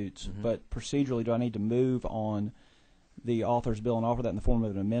substitutes, but procedurally, do I need to move on the author's bill and offer that in the form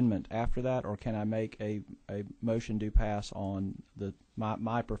of an amendment after that, or can I make a motion do pass on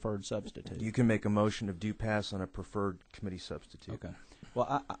my preferred substitute? You can make a motion of do pass on a preferred committee substitute. Okay.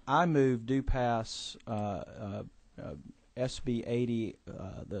 Well, I move do pass SB 80,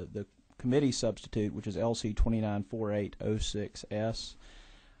 the committee substitute, which is LC 294806S.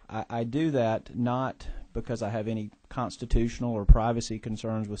 I do that not because I have any constitutional or privacy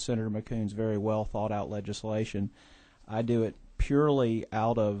concerns with Senator McCoon's very well thought out legislation. I do it purely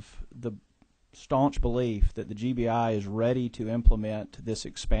out of the staunch belief that the GBI is ready to implement this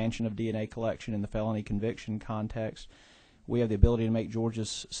expansion of DNA collection in the felony conviction context. We have the ability to make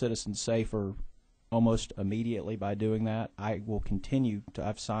Georgia's citizens safer almost immediately by doing that. I will continue to,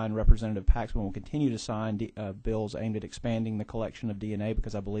 I've signed Representative Paxman, will continue to sign bills aimed at expanding the collection of DNA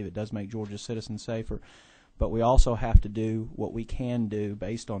because I believe it does make Georgia's citizens safer. But we also have to do what we can do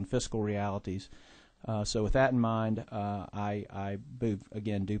based on fiscal realities. So with that in mind, I move,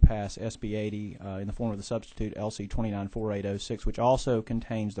 again, do pass SB 80 in the form of the substitute LC 294806, which also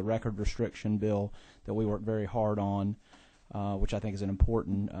contains the record restriction bill that we worked very hard on, which I think is an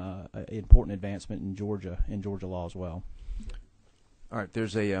important advancement in Georgia law as well. All right,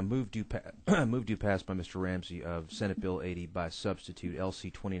 there's a move due pass by Mr. Ramsey of Senate Bill 80 by substitute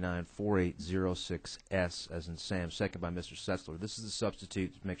LC 294806S as in Sam, second by Mr. Setzler. This is the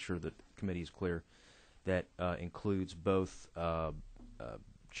substitute to make sure that the committee is clear. That includes both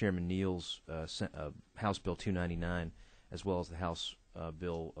Chairman Neal's House Bill 299 as well as the House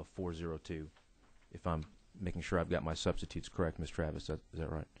Bill 402. If I'm making sure I've got my substitutes correct, Ms. Travis, is that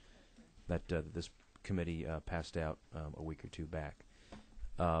right? That this committee passed out a week or two back.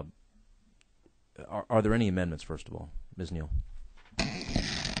 Are there any amendments, first of all? Ms. Neal.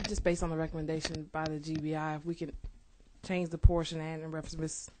 Just based on the recommendation by the GBI, if we can change the portion and in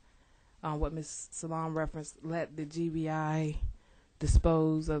reference what Ms. Salam referenced, let the GBI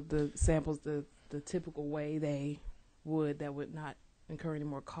dispose of the samples the typical way they would, that would not incur any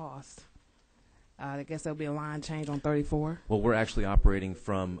more cost. I guess there'll be a line change on 34. Well, we're actually operating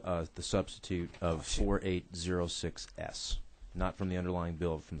from the substitute of 4806S, not from the underlying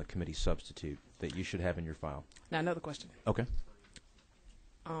bill, from the committee substitute that you should have in your file. Now, another question. Okay.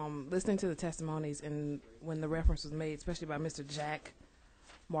 Listening to the testimonies and when the reference was made, especially by Mr. Jack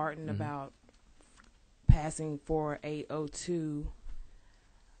Martin, about passing 4802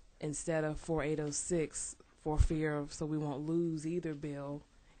 instead of 4806 for fear of, so we won't lose either bill,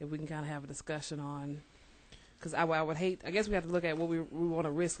 if we can kind of have a discussion on, because I would hate, I guess we have to look at what we want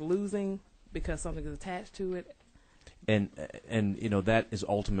to risk losing because something is attached to it And you know, that is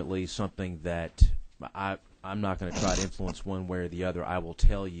ultimately something that I'm not going to try to influence one way or the other. I will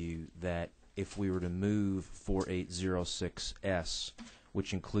tell you that if we were to move 4806S,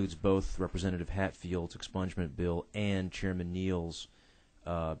 which includes both Representative Hatfield's expungement bill and Chairman Neal's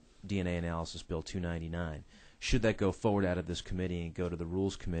DNA analysis bill 299, should that go forward out of this committee and go to the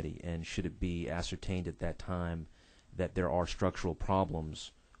Rules Committee, and should it be ascertained at that time that there are structural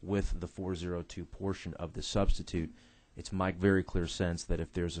problems with the 402 portion of the substitute, it's my very clear sense that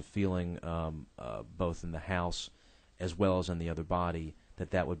if there's a feeling both in the House as well as in the other body that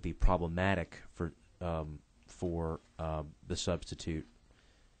that would be problematic for the substitute,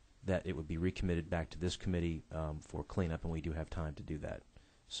 that it would be recommitted back to this committee for cleanup, and we do have time to do that.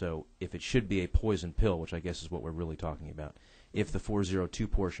 So if it should be a poison pill, which I guess is what we're really talking about, if the 402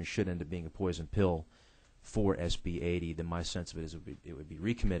 portion should end up being a poison pill for SB 80, then my sense of it is it would be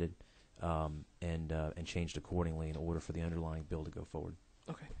recommitted and changed accordingly in order for the underlying bill to go forward.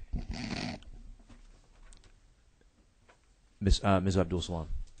 Okay. Ms. Abdul Salam.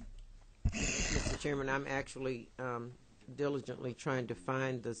 Mr. Chairman, I'm actually diligently trying to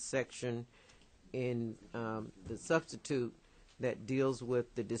find the section in the substitute that deals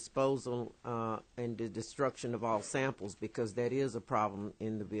with the disposal and the destruction of all samples, because that is a problem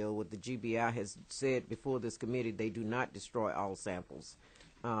in the bill. What the GBI has said before this committee, they do not destroy all samples.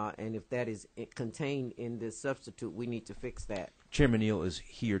 And if that is contained in this substitute, we need to fix that. Chairman Neal is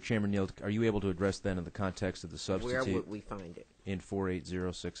here. Chairman Neal, are you able to address that in the context of the substitute? Where would we find it? In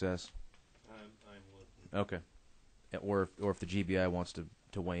 4806S? I'm looking. Okay. Or if the GBI wants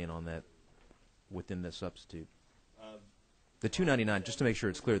to weigh in on that within the substitute. The 299, just to make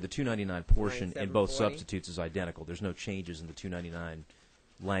sure it's clear, the 299 portion in both substitutes is identical. There's no changes in the 299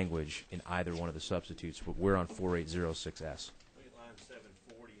 language in either one of the substitutes, but we're on 4806S. Line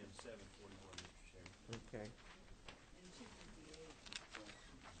 740 and 741, Mr. Chairman. Okay.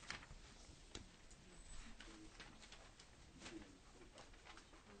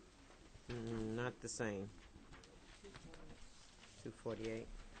 Not the same. 248.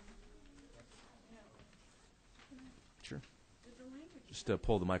 Sure. Just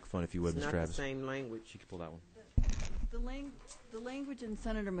pull the microphone if you would, It's Ms. not Travis. the same language. You can pull that one. The language in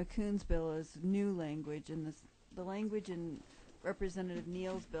Senator McCoon's bill is new language, and the language in Representative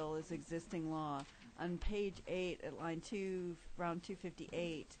Neal's bill is existing law. On page 8 at line 2, round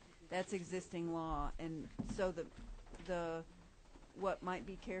 258, that's existing law, and so the what might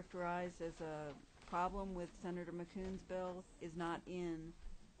be characterized as a problem with Senator McCoon's bill is not in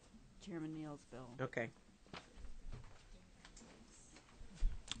Chairman Neal's bill. Okay.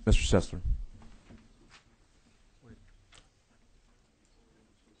 Mr. Sessler.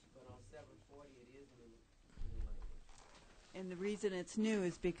 And the reason it's new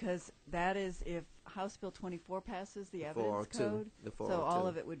is because that is if House Bill 24 passes the evidence code. So all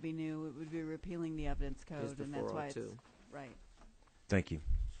of it would be new. It would be repealing the evidence code, and that's why it's right. Thank you.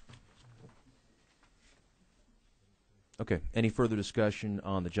 Okay. Any further discussion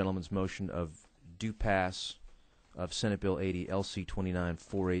on the gentleman's motion of due pass of Senate Bill 80 LC 29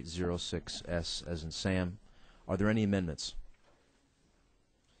 4806S as in Sam? Are there any amendments?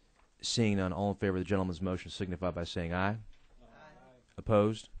 Seeing none, all in favor of the gentleman's motion signify by saying aye.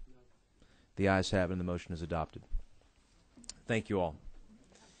 Opposed? The ayes have it, and the motion is adopted. Thank you all.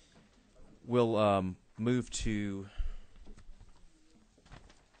 We'll move to...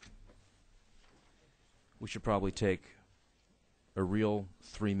 We should probably take a real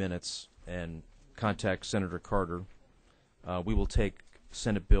 3 minutes and contact Senator Carter. We will take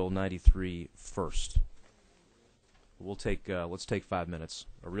Senate Bill 93 first. We'll take let's take 5 minutes,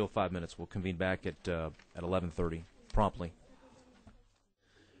 a real 5 minutes. We'll convene back at 11:30 promptly.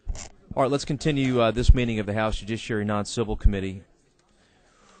 All right, let's continue this meeting of the House Judiciary Non-Civil Committee.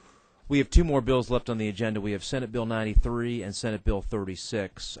 We have two more bills left on the agenda. We have Senate Bill 93 and Senate Bill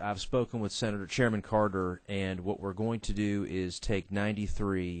 36. I've spoken with Chairman Carter, and what we're going to do is take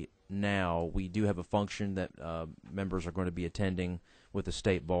 93 now. We do have a function that members are going to be attending with the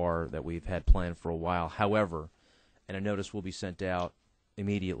State Bar that we've had planned for a while. However, and a notice will be sent out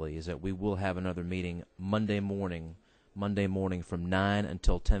immediately, is that we will have another meeting Monday morning from 9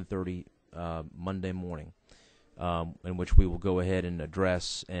 until 10:30 Monday morning, in which we will go ahead and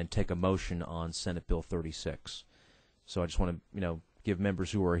address and take a motion on Senate Bill 36. So I just want to, give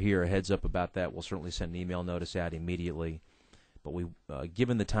members who are here a heads up about that. We'll certainly send an email notice out immediately. But we,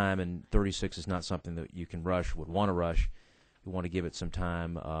 given the time, and 36 is not something that you can rush, would want to rush, we want to give it some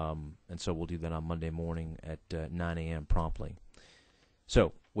time, and so we'll do that on Monday morning at 9 a.m. promptly.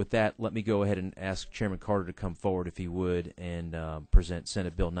 So with that, let me go ahead and ask Chairman Carter to come forward, if he would, and present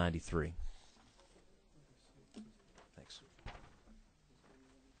Senate Bill 93.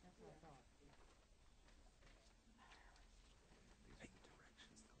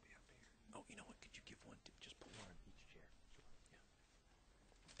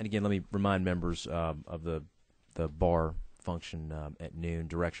 And again, let me remind members of the bar function at noon.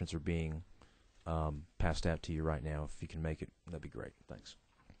 Directions are being passed out to you right now. If you can make it, that'd be great. Thanks.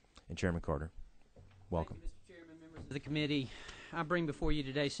 And Chairman Carter, welcome. Thank you, Mr. Chairman, members of the committee. I bring before you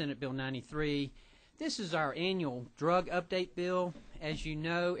today Senate Bill 93. This is our annual drug update bill. As you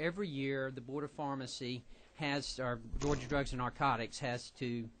know, every year the Board of Pharmacy has, or Georgia Drugs and Narcotics, has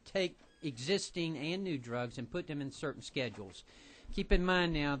to take existing and new drugs and put them in certain schedules. Keep in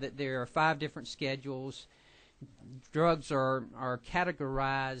mind now that there are 5 different schedules. Drugs are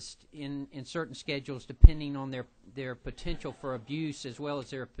categorized in certain schedules depending on their potential for abuse as well as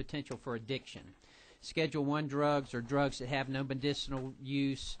their potential for addiction. Schedule 1 drugs are drugs that have no medicinal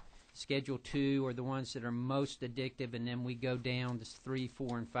use. Schedule 2 are the ones that are most addictive, and then we go down to 3,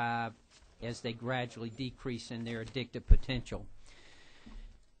 4, and 5 as they gradually decrease in their addictive potential.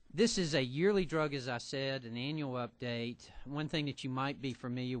 This is a yearly drug, as I said, an annual update. One thing that you might be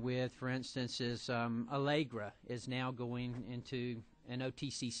familiar with, for instance, is Allegra is now going into an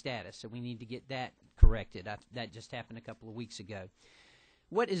OTC status, so we need to get that corrected. That just happened a couple of weeks ago.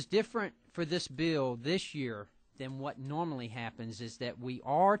 What is different for this bill this year than what normally happens is that we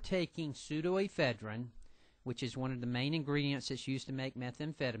are taking pseudoephedrine, which is one of the main ingredients that's used to make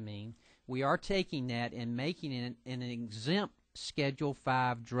methamphetamine. We are taking that and making it an exempt Schedule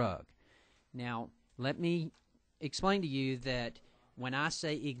 5 drug. Now, let me explain to you that when I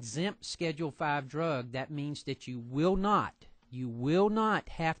say exempt Schedule 5 drug, that means that you will not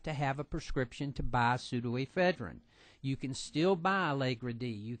have to have a prescription to buy pseudoephedrine. You can still buy Allegra D.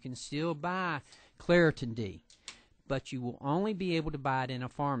 You can still buy Claritin D. But you will only be able to buy it in a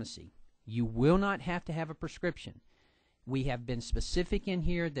pharmacy. You will not have to have a prescription. We have been specific in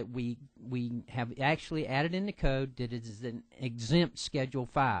here that we have actually added in the code that it is an exempt Schedule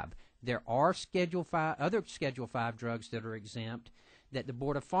 5. There are other Schedule 5 drugs that are exempt, that the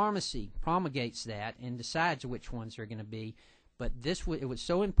Board of Pharmacy promulgates that and decides which ones are going to be. But it was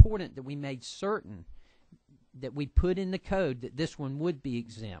so important that we made certain that we put in the code that this one would be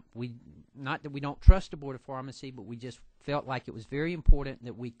exempt. Not that we don't trust the Board of Pharmacy, but we just felt like it was very important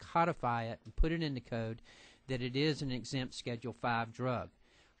that we codify it and put it in the code that it is an exempt Schedule 5 drug.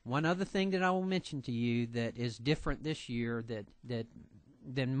 One other thing that I will mention to you that is different this year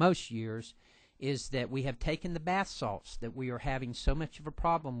than most years is that we have taken the bath salts that we are having so much of a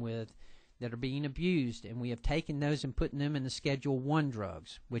problem with that are being abused, and we have taken those and putting them in the Schedule 1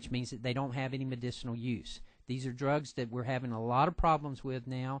 drugs, which means that they don't have any medicinal use. These are drugs that we're having a lot of problems with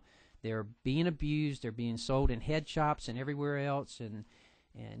now. They're being abused. They're being sold in head shops and everywhere else, and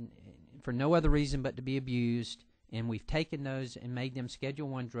for no other reason but to be abused. And we've taken those and made them Schedule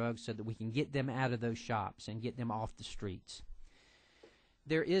 1 drugs so that we can get them out of those shops and get them off the streets.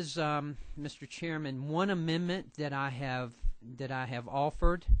 There is, Mr. Chairman, one amendment that I have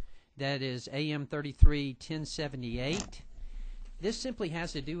offered. That is AM 33-1078. This simply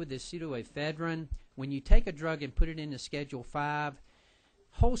has to do with the pseudoephedrine. When you take a drug and put it into Schedule 5,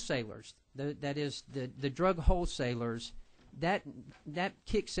 wholesalers, that is the drug wholesalers, that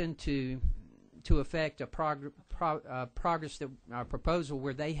kicks into effect a proposal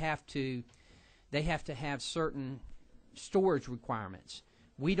where they have to have certain storage requirements.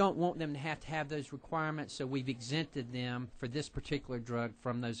 We don't want them to have those requirements, so we've exempted them for this particular drug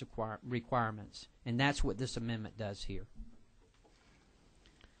from those requirements, and that's what this amendment does here.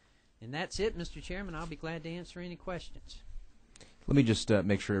 And that's it, Mr. Chairman. I'll be glad to answer any questions. Let me just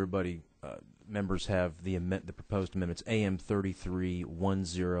make sure everybody, members, have the proposed amendments. AM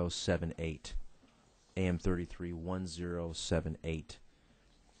 33-1078. AM 33-1078.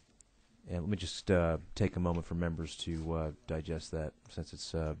 And let me just take a moment for members to digest that since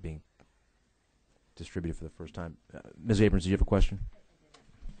it's being distributed for the first time. Ms. Abrams, do you have a question?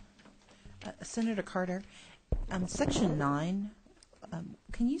 Senator Carter, Section 9,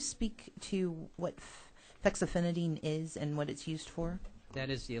 can you speak to what fexofenadine is and what it's used for?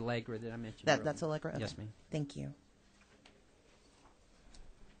 That is the Allegra that I mentioned. That's Allegra? Okay. Yes, ma'am. Thank you.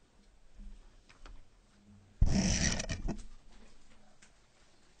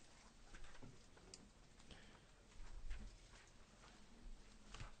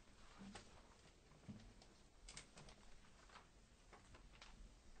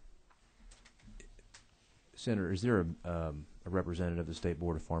 Senator, is there a representative of the State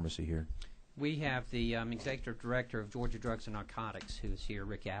Board of Pharmacy here? We have the Executive Director of Georgia Drugs and Narcotics, who is here,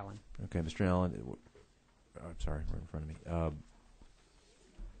 Rick Allen. Okay, Mr. Allen, I'm sorry, right in front of me. I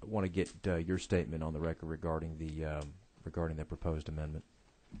want to get your statement on the record regarding the proposed amendment.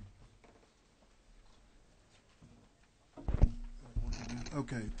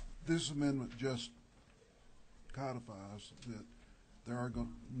 Okay, this amendment just codifies that there are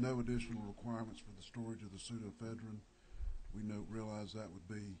no additional requirements for the storage of the pseudoephedrine. We realize that would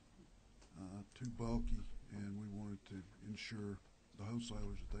be too bulky, and we wanted to ensure the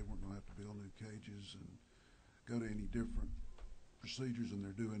wholesalers that they weren't going to have to build new cages and go to any different procedures than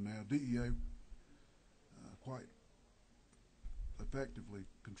they're doing now. DEA quite effectively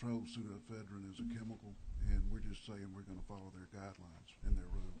controls pseudoephedrine as a chemical, and we're just saying we're going to follow their guidelines and their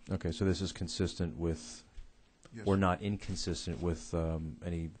rules. Okay, so this is consistent with, Yes, or sir. not inconsistent with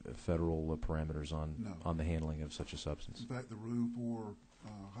any federal parameters on No. on the handling of such a substance. In fact, the rule for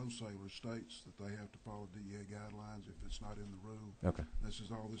wholesalers states that they have to follow DEA guidelines if it's not in the rule. Okay. We're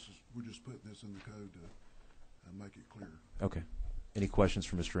just putting this in the code to make it clear. Okay. Any questions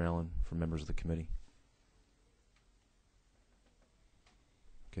for Mr. Allen from members of the committee?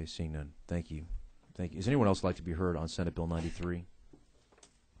 Okay, seeing none. Thank you. Thank you. Is anyone else like to be heard on Senate Bill 93?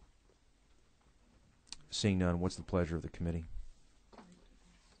 Seeing none, what's the pleasure of the committee?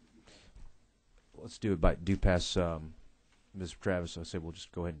 Let's do it by do pass. Mr. Travis, I say we'll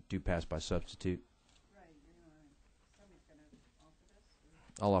just go ahead and do pass by substitute.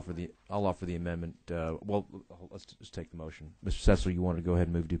 I'll offer the amendment. Well, let's just take the motion. Mr. Sessler, you want to go ahead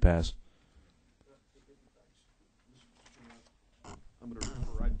and move do pass? I'm going to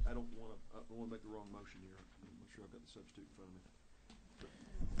refer. I don't want to make the wrong motion here. I'm not sure I've got the substitute in front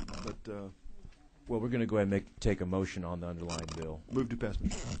of me. But well, we're going to go ahead and take a motion on the underlying bill. Move to pass,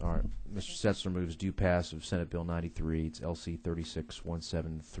 Mr. Chairman. All right. Mr. Setzler moves due pass of Senate Bill 93. It's LC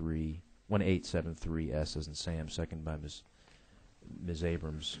 1873S as in Sam, second by Ms.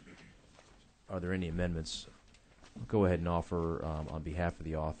 Abrams. Are there any amendments? I'll go ahead and offer, on behalf of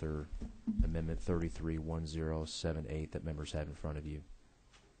the author, Amendment 331078 that members have in front of you.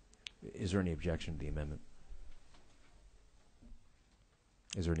 Is there any objection to the amendment?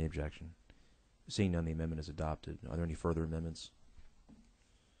 Is there any objection? Seeing none, the amendment is adopted. Are there any further amendments?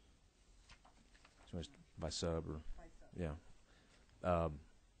 By sub or? Yeah.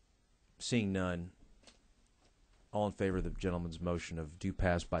 Seeing none, all in favor of the gentleman's motion of due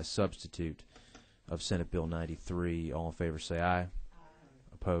pass by substitute of Senate Bill 93, all in favor say aye. Aye.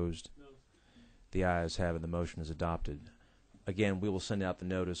 Opposed? No. The ayes have it. The motion is adopted. Again, we will send out the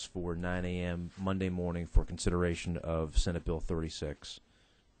notice for 9 a.m. Monday morning for consideration of Senate Bill 36.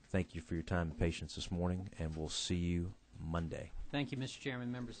 Thank you for your time and patience this morning, and we'll see you Monday. Thank you, Mr. Chairman,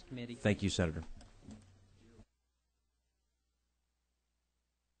 members of the committee. Thank you, Senator.